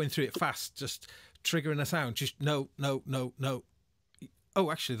end up going through it fast, just triggering a sound, just no.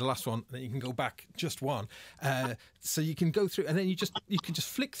 Oh, actually, the last one. Then you can go back just one. So you can go through, and then you can just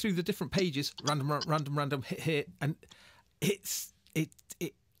flick through the different pages, random, hit, and it's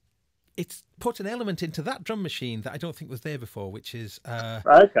put an element into that drum machine that I don't think was there before, which is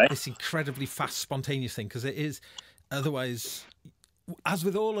this incredibly fast, spontaneous thing, because it is otherwise, as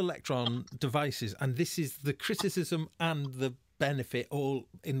with all Electron devices, and this is the criticism and the benefit all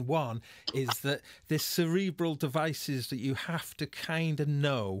in one, is that there's cerebral devices that you have to kind of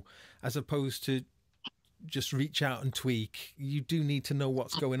know, as opposed to just reach out and tweak. You do need to know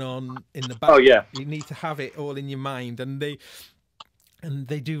what's going on in the back. You need to have it all in your mind, and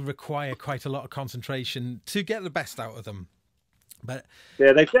they do require quite a lot of concentration to get the best out of them. But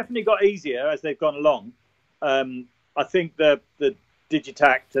yeah, they've definitely got easier as they've gone along. I think the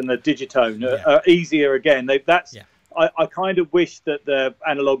Digitact and the Digitone are easier again. I kind of wish that the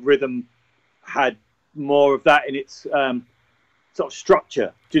analog rhythm had more of that in its sort of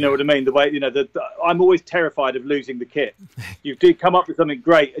structure. Do you know what I mean? The way, I'm always terrified of losing the kit. You do come up with something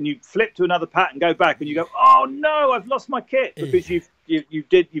great, and you flip to another pattern, go back, and you go, "Oh no, I've lost my kit," because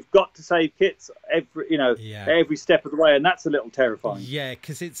you've got to save kits every step of the way, and that's a little terrifying. Yeah,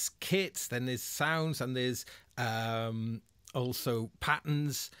 because it's kits, then there's sounds, and there's also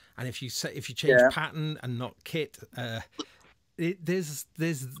patterns, and if you change pattern and not kit, there's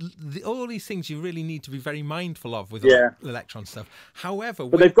all these things you really need to be very mindful of with Electron stuff. However,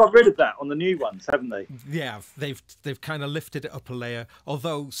 but they've got rid of that on the new ones, haven't they? Yeah, they've kind of lifted it up a layer.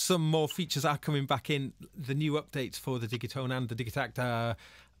 Although some more features are coming back in. The new updates for the Digitone and the Digitact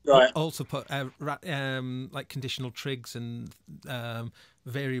also put like conditional trigs and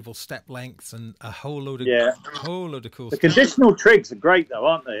variable step lengths and a whole load of cool stuff. The conditional trigs are great though,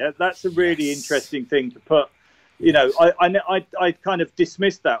 aren't they? That's a really interesting thing to put. I kind of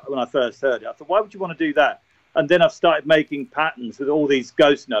dismissed that when I first heard it. I thought, why would you want to do that? And then I've started making patterns with all these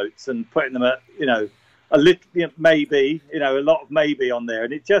ghost notes and putting them at, a little maybe, a lot of maybe on there.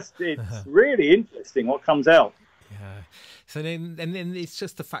 And it's really interesting what comes out. Yeah. So then it's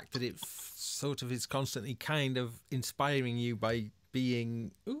just the fact that it sort of is constantly kind of inspiring you by being,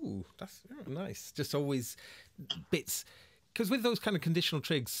 ooh, that's nice. Just always bits. because with those kind of conditional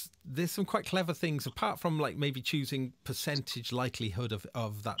trigs, there's some quite clever things, apart from like maybe choosing percentage likelihood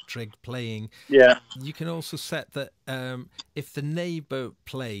of that trig playing. Yeah. You can also set that if the neighbour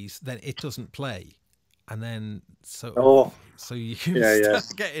plays, then it doesn't play. And then so you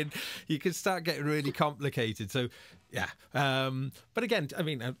can start getting really complicated. So yeah. But again, I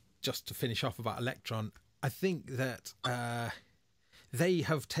mean, just to finish off about Electron, I think that they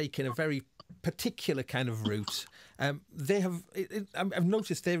have taken a very particular kind of route. They have. I've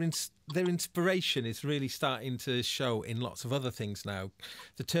noticed their inspiration is really starting to show in lots of other things now.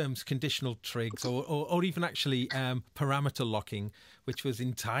 The terms conditional trigs, or even actually parameter locking, which was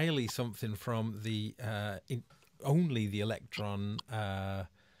entirely something from the only the Electron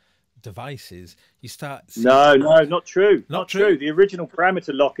devices. You start. No, not true. Not true. The original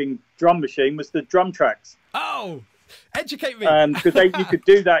parameter locking drum machine was the drum tracks. Oh. Educate me. Because you could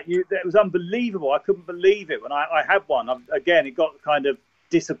do that. It was unbelievable. I couldn't believe it when I had one. Again, it got kind of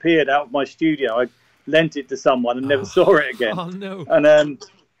disappeared out of my studio. I lent it to someone and never saw it again. Oh no! And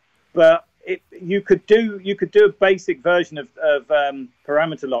but you could do a basic version of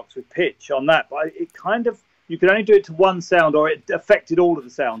parameter locks with pitch on that. But it kind of, you could only do it to one sound, or it affected all of the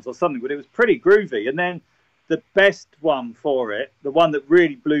sounds or something. But it was pretty groovy. And then the best one for it, the one that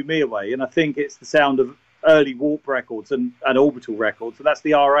really blew me away, and I think it's the sound of early Warp records and Orbital records, and that's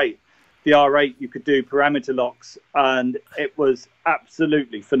the R8. The R8, you could do parameter locks, and it was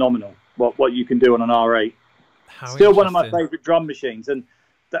absolutely phenomenal what you can do on an R8. Still one of my favourite drum machines, and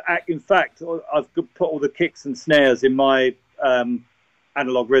in fact, I've put all the kicks and snares in my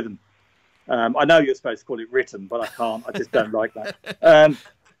analog rhythm. I know you're supposed to call it rhythm, but I can't. I just don't like that.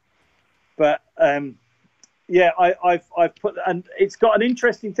 Yeah, I've put, and it's got an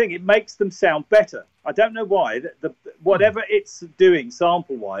interesting thing. It makes them sound better. I don't know why. Whatever it's doing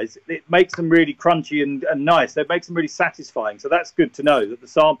sample-wise, it makes them really crunchy and nice. It makes them really satisfying. So that's good to know that the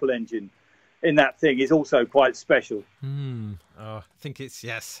sample engine in that thing is also quite special. Oh, I think it's,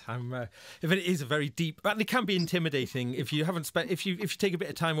 yes. If it is a very deep, and it can be intimidating if you haven't spent, if you take a bit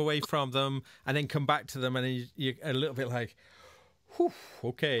of time away from them and then come back to them, and you're a little bit like, whew,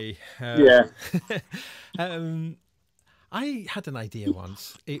 okay. Yeah. I had an idea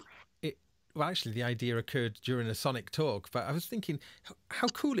once. Well, actually, the idea occurred during a Sonic talk, but I was thinking how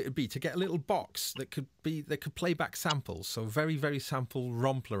cool it would be to get a little box that could play back samples. So very, very sample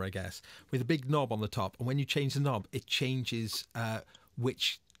rompler, I guess, with a big knob on the top. And when you change the knob, it changes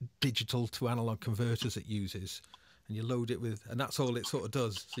which digital to analog converters it uses. And you load it with, and that's all it sort of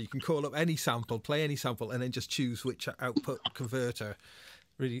does. So you can call up any sample, play any sample, and then just choose which output converter.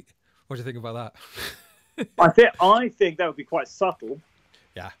 Really, what do you think about that? I think that would be quite subtle.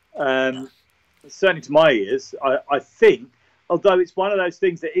 Yeah. Certainly to my ears, I think, although it's one of those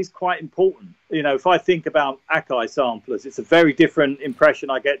things that is quite important. You know, if I think about Akai samplers, it's a very different impression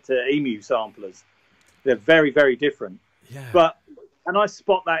I get to EMU samplers. They're very, very different. Yeah. But can I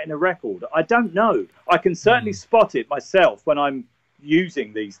spot that in a record? I don't know. I can certainly spot it myself when I'm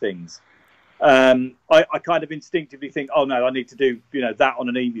using these things. I kind of instinctively think, oh no, I need to do, that on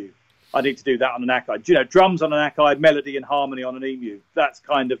an EMU. I need to do that on an Akai. Drums on an Akai, melody and harmony on an EMU. That's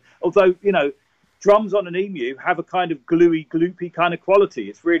kind of, although, drums on an EMU have a kind of gluey, gloopy kind of quality.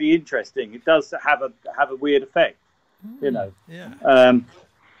 It's really interesting. It does have a weird effect, Yeah. Yeah.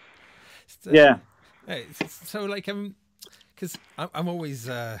 So like, because I'm always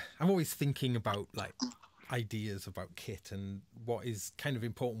thinking about like ideas about kit and what is kind of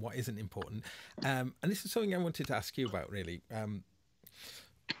important, what isn't important. And this is something I wanted to ask you about, really.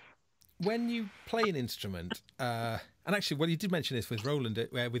 When you play an instrument, and actually, well, you did mention this with Roland,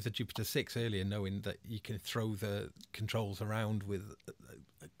 with the Jupiter 6 earlier, knowing that you can throw the controls around with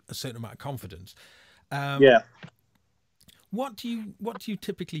a certain amount of confidence. Yeah. What do you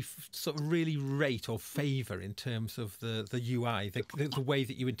typically sort of really rate or favour in terms of the UI, the way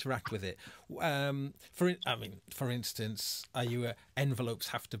that you interact with it? For instance, are you envelopes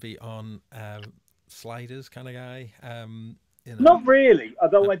have to be on sliders kind of guy? Not really,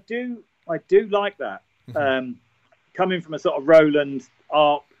 although I do like that. Coming from a sort of Roland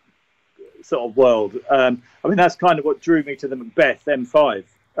ARP sort of world, that's kind of what drew me to the Macbeth M5.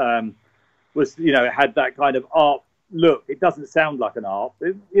 Was it had that kind of ARP look. It doesn't sound like an ARP.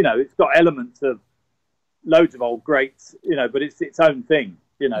 It's got elements of loads of old greats, but it's its own thing.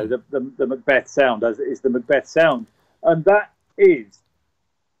 The Macbeth sound is the Macbeth sound, and that is,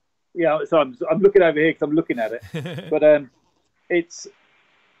 So I'm looking over here because I'm looking at it, but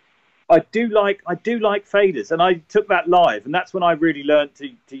I do like faders, and I took that live, and that's when I really learned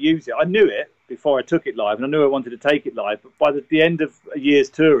to use it. I knew it before I took it live, and I knew I wanted to take it live, but by the end of a year's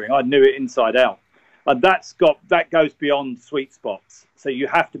touring, I knew it inside out. and that goes beyond sweet spots. So you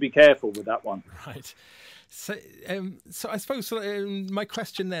have to be careful with that one. Right. So, so I suppose my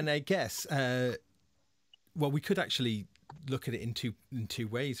question then, I guess, well, we could actually look at it in two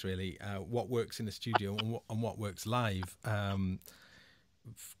ways, really. What works in the studio and what works live.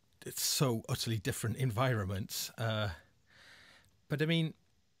 It's so utterly different environments. But I mean,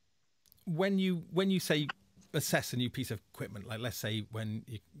 when you say assess a new piece of equipment, like let's say when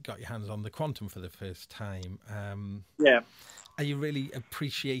you got your hands on the Quantum for the first time, yeah. Are you really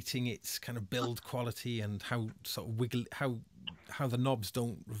appreciating its kind of build quality and how sort of how the knobs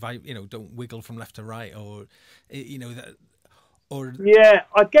don't wiggle from left to right, or that, or yeah,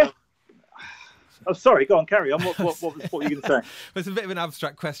 I guess. Oh, sorry, go on, carry on. What were you going to say? It's a bit of an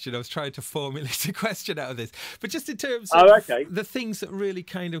abstract question. I was trying to formulate a question out of this, but just in terms of the things that really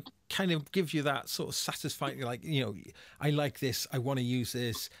kind of give you that sort of satisfying, like, I like this, I want to use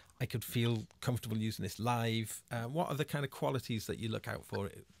this, I could feel comfortable using this live. What are the kind of qualities that you look out for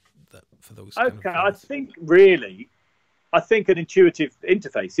those? Okay, I think an intuitive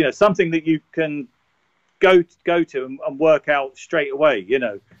interface. Something that you can go to and work out straight away.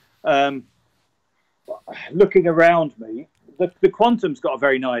 Looking around me, the Quantum's got a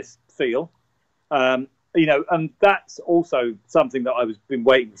very nice feel. And that's also something that I've been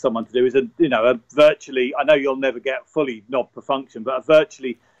waiting for someone to do. Is a virtually, I know you'll never get fully knob per function, but a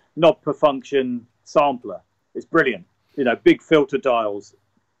virtually knob per function sampler is brilliant. Big filter dials,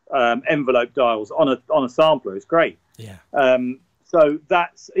 envelope dials on a sampler is great. Yeah. So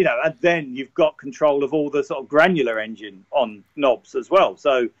that's and then you've got control of all the sort of granular engine on knobs as well.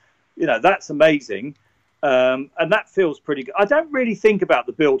 So that's amazing, and that feels pretty good. I don't really think about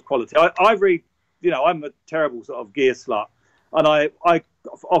the build quality. I really, I'm a terrible sort of gear slut, and I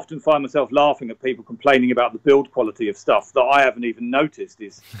often find myself laughing at people complaining about the build quality of stuff that I haven't even noticed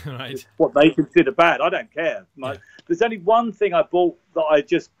is, right. is what they consider bad. I don't care. There's only one thing I bought that I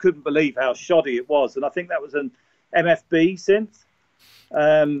just couldn't believe how shoddy it was, and I think that was an MFB synth.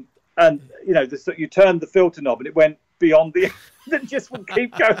 And you turned the filter knob and it went beyond the that just would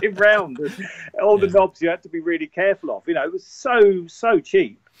keep going round. All the knobs you had to be really careful of. It was so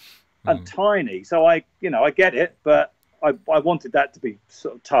cheap and tiny. So I get it, but I wanted that to be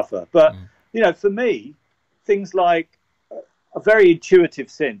sort of tougher. But for me, things like a very intuitive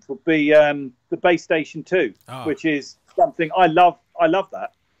synth would be the Bass Station 2, which is something I love. I love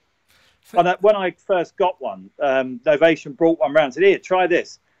that. And when I first got one, Novation brought one round and said, "Here, try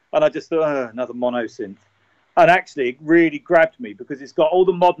this." And I just thought, another mono synth. And actually, it really grabbed me because it's got all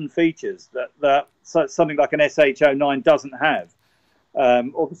the modern features that something like an SH09 doesn't have,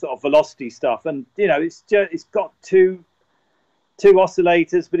 all the sort of velocity stuff. And it's got two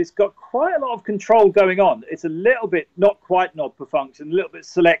oscillators, but it's got quite a lot of control going on. It's a little bit not quite knob per function, a little bit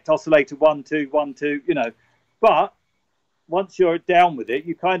select oscillator 1 2 1 2, but once you're down with it,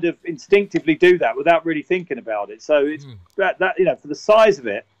 you kind of instinctively do that without really thinking about it. So it's that for the size of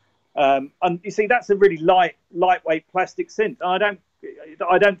it, and you see that's a really lightweight plastic synth. And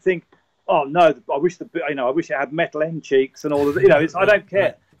I don't think, oh no, I wish it had metal end cheeks and all of it. I don't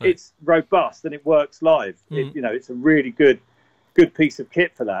care. Right. It's robust and it works live. It's a really good piece of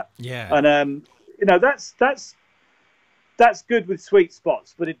kit for that. Yeah. And that's good with sweet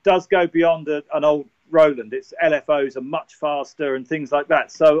spots, but it does go beyond an old Roland. Its LFOs are much faster and things like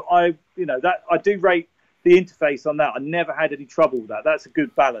that. So I do rate the interface on that. I never had any trouble with that. That's a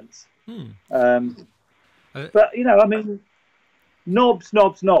good balance. But knobs. That's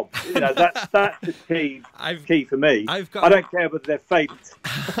the key for me. I don't care whether they're faked.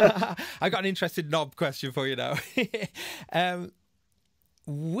 I've got an interesting knob question for you now.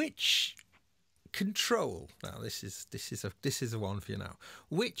 Which control, now this is a one for you now,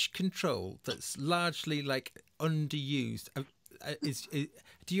 which control that's largely like underused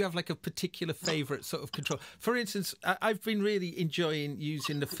do you have like a particular favorite sort of control? For instance, I've been really enjoying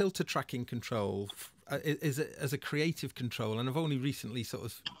using the filter tracking control as a creative control, and I've only recently sort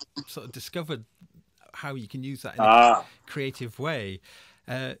of discovered how you can use that in a creative way.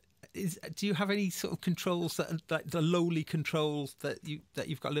 Do you have any sort of controls that are like the lowly controls that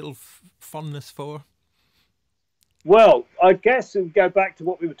you've got a little fondness for? Well, I guess we'll go back to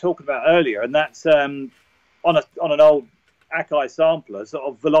what we were talking about earlier, and that's on an old Akai sampler, sort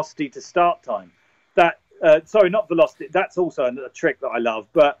of velocity to start time. That sorry, not velocity. That's also a trick that I love.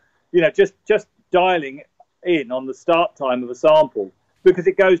 But just dialing in on the start time of a sample, because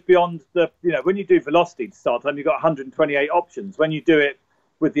it goes beyond the when you do velocity to start time, you've got 128 options. When you do it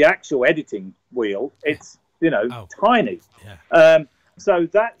with the actual editing wheel, it's tiny. Yeah. So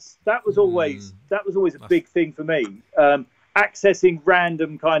that was always a big thing for me. accessing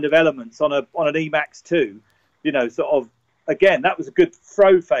random kind of elements on an Emax 2, you know, sort of, again, that was a good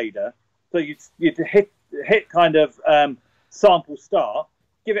throw fader. So you'd hit kind of sample start,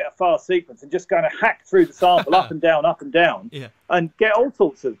 give it a fast sequence, and just kind of hack through the sample up and down, yeah, and get all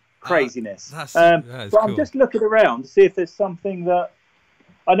sorts of craziness. That is but cool. I'm just looking around to see if there's something that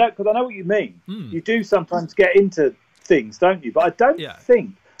I know, because I know what you mean. You do sometimes get into things, don't you? But I don't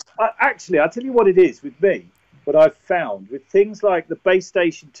think. Actually, I'll tell you what it is with me. What I've found with things like the Base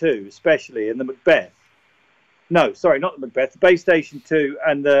Station 2, especially, and the Macbeth. No, sorry, not the Macbeth. The Base Station 2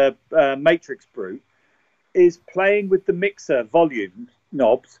 and the Matrix Brute is playing with the mixer volume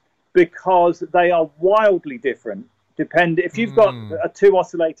knobs, because they are wildly different. If you've got a 2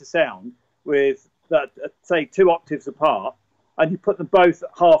 oscillator sound with that, say 2 octaves apart, and you put them both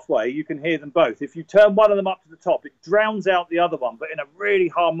halfway, you can hear them both. If you turn one of them up to the top, it drowns out the other one, but in a really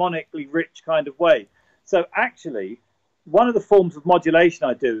harmonically rich kind of way. So actually, one of the forms of modulation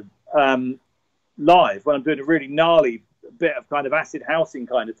I do live when I'm doing a really gnarly bit of kind of acid housing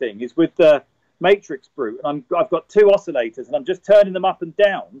kind of thing is with the Matrix Brute. And I've got 2 oscillators, and I'm just turning them up and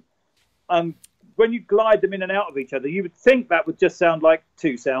down. When you glide them in and out of each other, you would think that would just sound like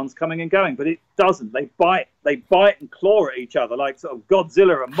 2 sounds coming and going, but it doesn't. They bite and claw at each other like sort of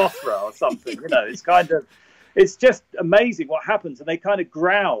Godzilla and Mothra or something. You know, it's just amazing what happens, and they kind of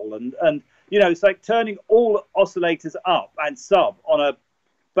growl and you know, it's like turning all oscillators up and sub on a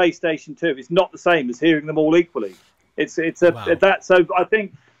Base Station 2 is not the same as hearing them all equally. So I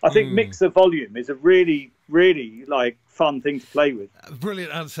think mixer volume is a really, really like fun thing to play with.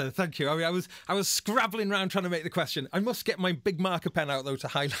 Brilliant answer, thank you. I mean, I was scrabbling around trying to make the question. I must get my big marker pen out though to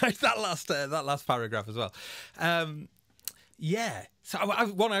highlight that last paragraph as well. Yeah. So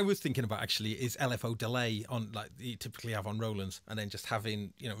what I was thinking about actually is LFO delay on, like you typically have on Rolands, and then just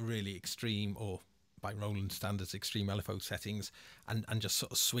having, you know, really extreme, or by Roland standards, extreme LFO settings, and just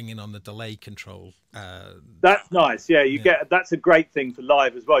sort of swinging on the delay control. That's nice. Yeah, that's a great thing for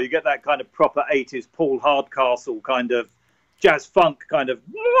live as well. You get that kind of proper 80s Paul Hardcastle kind of jazz funk kind of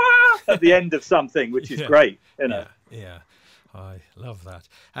at the end of something, which is great. You know. Yeah. I love that.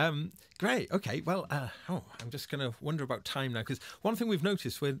 Great. Okay. Well, I'm just going to wonder about time now, because one thing we've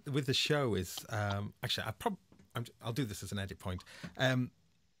noticed with the show is actually I'll do this as an edit point.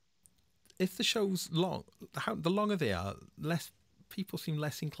 If the show's long, the longer they are, less people seem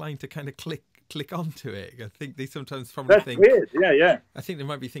less inclined to kind of click onto it. I think they sometimes probably think weird. Yeah. I think they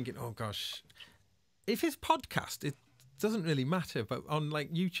might be thinking, oh gosh, if it's podcast, it doesn't really matter. But on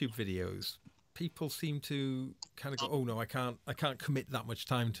like YouTube videos, people seem to kind of go, oh no, I can't commit that much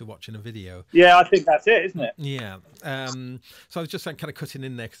time to watching a video. Yeah, I think that's it, isn't it? Yeah. So I was just kind of cutting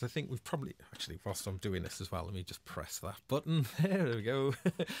in there, because I think we've probably, actually, whilst I'm doing this as well, let me just press that button. There we go.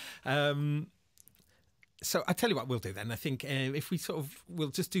 So I tell you what we'll do then. I think if we we'll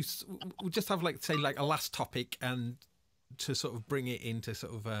just have like, say, like a last topic, and to sort of bring it into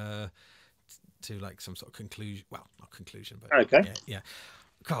sort of to like some sort of conclusion. Well, not conclusion, but okay. Yeah.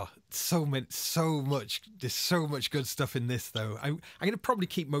 God, so much. There's so much good stuff in this, though. I'm going to probably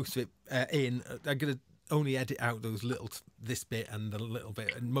keep most of it in. I'm going to only edit out those this bit and the little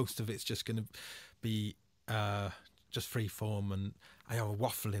bit, and most of it's just going to be just free form. And I am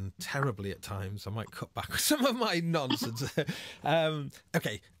waffling terribly at times. I might cut back with some of my nonsense.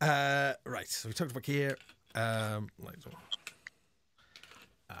 Okay, right. So we talked about here.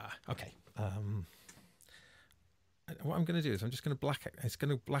 Okay. What I'm going to do is I'm just going to black out. It's going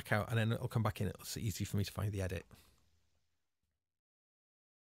to black out, and then it'll come back in. It's easy for me to find the edit.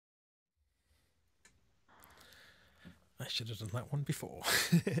 I should have done that one before.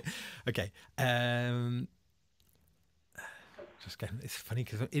 Okay. Just getting, it's funny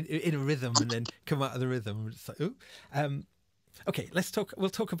because in a rhythm and then come out of the rhythm. It's like, ooh. Okay, we'll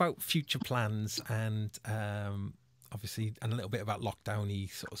talk about future plans, and obviously, and a little bit about lockdown-y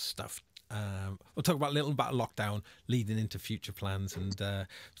sort of stuff. We'll talk about a little about lockdown leading into future plans, and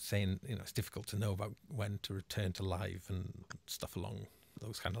saying, you know, it's difficult to know about when to return to live and stuff along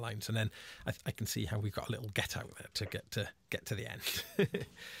those kind of lines. And then I can see how we've got a little get out there to get to the end.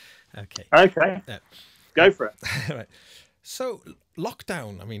 Okay. Go for it. Right. So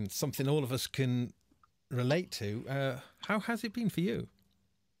lockdown, I mean, something all of us can relate to. How has it been for you?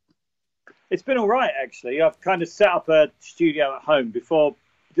 It's been all right, actually. I've kind of set up a studio at home before.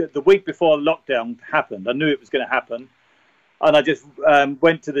 The week before lockdown happened, I knew it was going to happen, and I just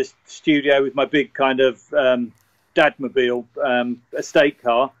went to the studio with my big kind of dadmobile estate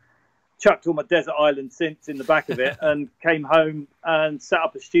car, chucked all my desert island synths in the back of it, and came home and set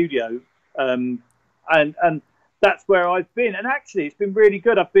up a studio, and that's where I've been. And actually, it's been really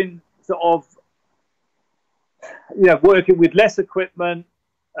good. I've been sort of working with less equipment,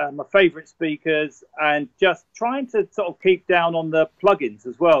 my favorite speakers, and just trying to sort of keep down on the plugins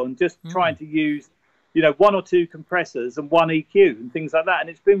as well, and just trying to use, one or two compressors and one EQ and things like that. And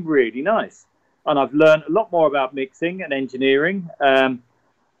it's been really nice. And I've learned a lot more about mixing and engineering.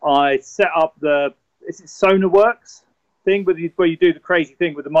 I set up is it SonarWorks thing where you do the crazy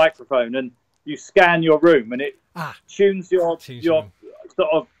thing with the microphone and you scan your room and it tunes your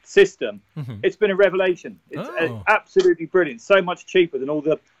sort of system. It's been a revelation. It's absolutely brilliant. So much cheaper than all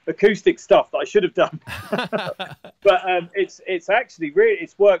the acoustic stuff that I should have done. But it's actually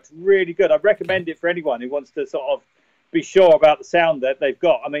it's worked really good. I recommend it for anyone who wants to sort of be sure about the sound that they've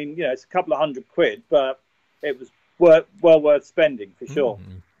got. I mean, it's a couple of £100, but it was well worth spending for sure.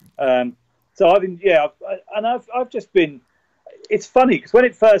 So I've just been. It's funny because when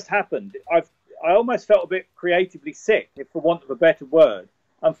it first happened, I almost felt a bit creatively sick, if for want of a better word,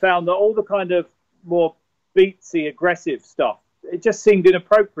 and found that all the kind of more beatsy, aggressive stuff, it just seemed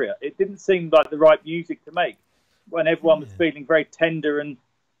inappropriate. It didn't seem like the right music to make when everyone was feeling very tender and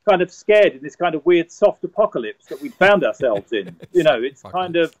kind of scared in this kind of weird soft apocalypse that we found ourselves in. It's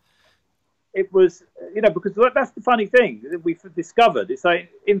kind of, it was, because that's the funny thing that we've discovered. It's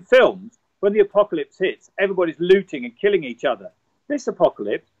like in films, when the apocalypse hits, everybody's looting and killing each other. This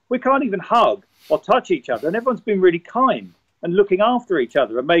apocalypse, we can't even hug or touch each other, and everyone's been really kind and looking after each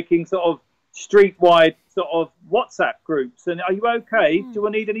other and making sort of street-wide sort of WhatsApp groups. And are you okay? Do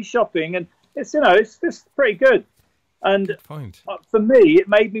I need any shopping? And it's it's just pretty good. And for me, it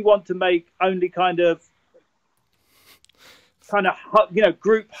made me want to make only kind of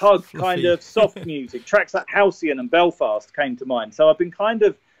group hug kind of soft music. Tracks like Halcyon and Belfast came to mind. So I've been kind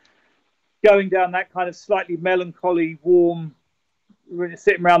of going down that kind of slightly melancholy, warm,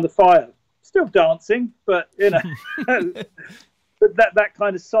 sitting around the fire, still dancing, but but that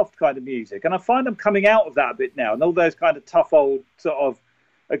kind of soft kind of music. And I find I'm coming out of that a bit now, and all those kind of tough old sort of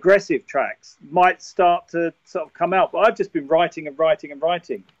aggressive tracks might start to sort of come out. But I've just been writing and writing and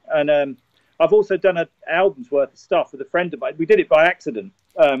writing, and I've also done an album's worth of stuff with a friend of mine. We did it by accident.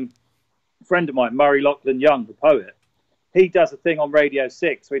 A friend of mine, Murray Lachlan Young, the poet, he does a thing on Radio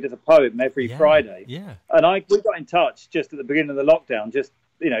 6 where he does a poem every Friday. Yeah. And we got in touch just at the beginning of the lockdown. Just,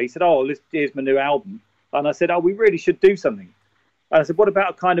 he said, here's my new album. And I said, we really should do something. And I said, what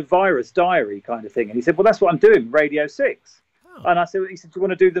about a kind of virus diary kind of thing? And he said, well, that's what I'm doing, Radio 6. Oh. And he said, do you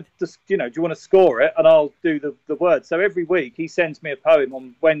want to do do you want to score it? And I'll do the words. So every week he sends me a poem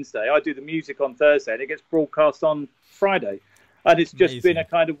on Wednesday. I do the music on Thursday and it gets broadcast on Friday. And it's just been a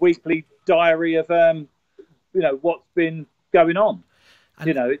kind of weekly diary of, what's been going on.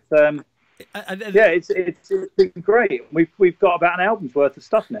 It's been great. We've got about an album's worth of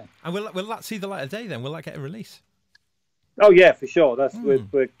stuff now. And will that see the light of day then? Will that get a release? Oh yeah, for sure. We're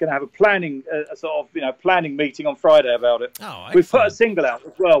going to have a planning planning meeting on Friday about it. Oh, we've put a single out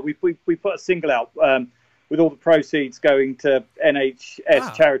as well. We put a single out with all the proceeds going to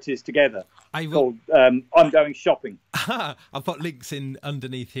NHS charities together. Called I'm Going Shopping. I'll put links in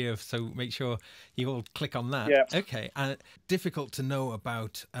underneath here, so make sure you all click on that. Yeah. Okay. Difficult to know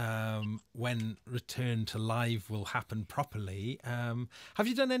about when return to live will happen properly. Have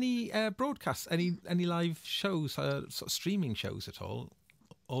you done any broadcasts, any live shows, sort of streaming shows at all?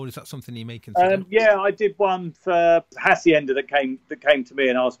 Or is that something you may consider? Yeah, I did one for Hacienda that came to me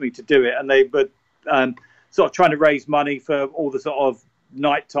and asked me to do it, and they were sort of trying to raise money for all the sort of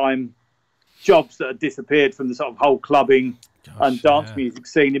nighttime jobs that had disappeared from the sort of whole clubbing and dance music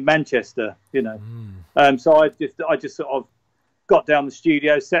scene in Manchester, So I just sort of got down the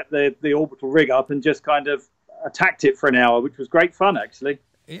studio, set the Orbital rig up, and just kind of attacked it for an hour, which was great fun actually.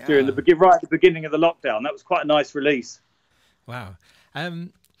 Yeah. During right at the beginning of the lockdown, that was quite a nice release. Wow.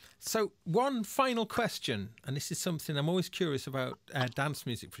 So one final question, and this is something I'm always curious about dance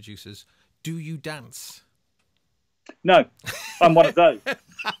music producers. Do you dance? No, I'm one of those.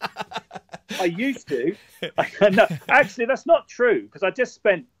 I used to. No, actually, that's not true, because I just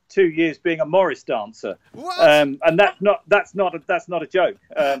spent 2 years being a Morris dancer. What? And that's not a joke.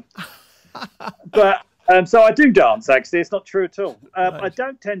 But so I do dance. Actually, it's not true at all. I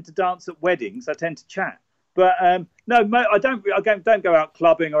don't tend to dance at weddings. I tend to chat. But no, I don't go out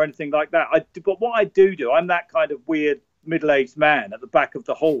clubbing or anything like that. But what I do, I'm that kind of weird middle-aged man at the back of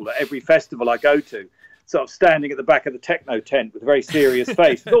the hall at every festival I go to, sort of standing at the back of the techno tent with a very serious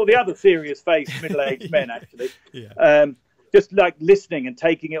face, with all the other serious faced middle-aged men actually, just like listening and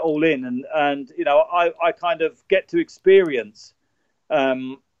taking it all in, and I kind of get to experience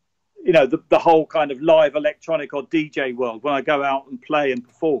the whole kind of live electronic or DJ world when I go out and play and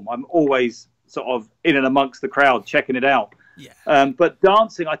perform. I'm always sort of in and amongst the crowd checking it out. Yeah. But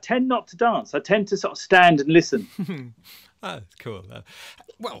dancing, I tend not to dance. I tend to sort of stand and listen. Oh, that's cool.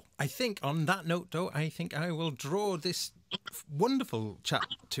 Well, I think on that note, though, I think I will draw this wonderful chat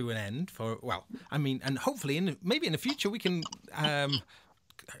to an end. And hopefully, maybe in the future, we can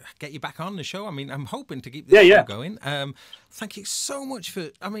get you back on the show. I mean, I'm hoping to keep this show going. Thank you so much for.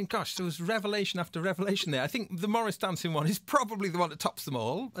 I mean, gosh, there was revelation after revelation there. I think the Morris dancing one is probably the one that tops them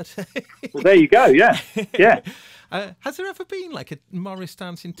all. But well, there you go. Yeah, yeah. Has there ever been like a Morris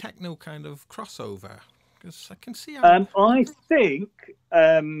dancing techno kind of crossover? Because I can see how.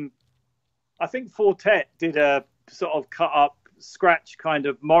 I think Fortet did a sort of cut up scratch kind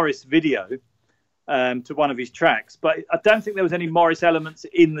of Morris video to one of his tracks, but I don't think there was any Morris elements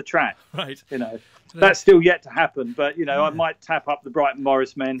in the track. Right. You know, that's still yet to happen. But you know, I might tap up the Brighton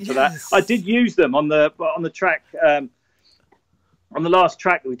Morris men for that. I did use them on the track. On the last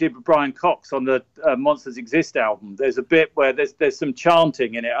track that we did with Brian Cox on the Monsters Exist album, there's a bit where there's some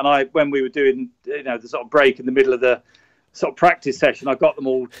chanting in it, and when we were doing the sort of break in the middle of the sort of practice session, I got them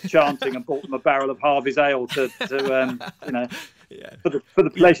all chanting and bought them a barrel of Harvey's ale to for the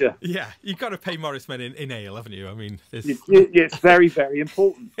pleasure. Yeah, you've got to pay Morris men in ale, haven't you? I mean, it's very, very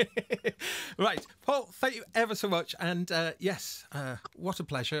important. Right, Paul, thank you ever so much, and what a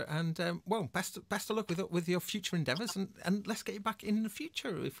pleasure, and best of luck with your future endeavours, and let's get you back in the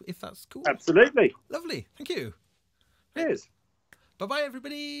future if that's cool. Absolutely, lovely, thank you. Cheers. Bye bye,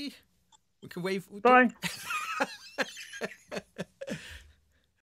 everybody. We can wave. Bye.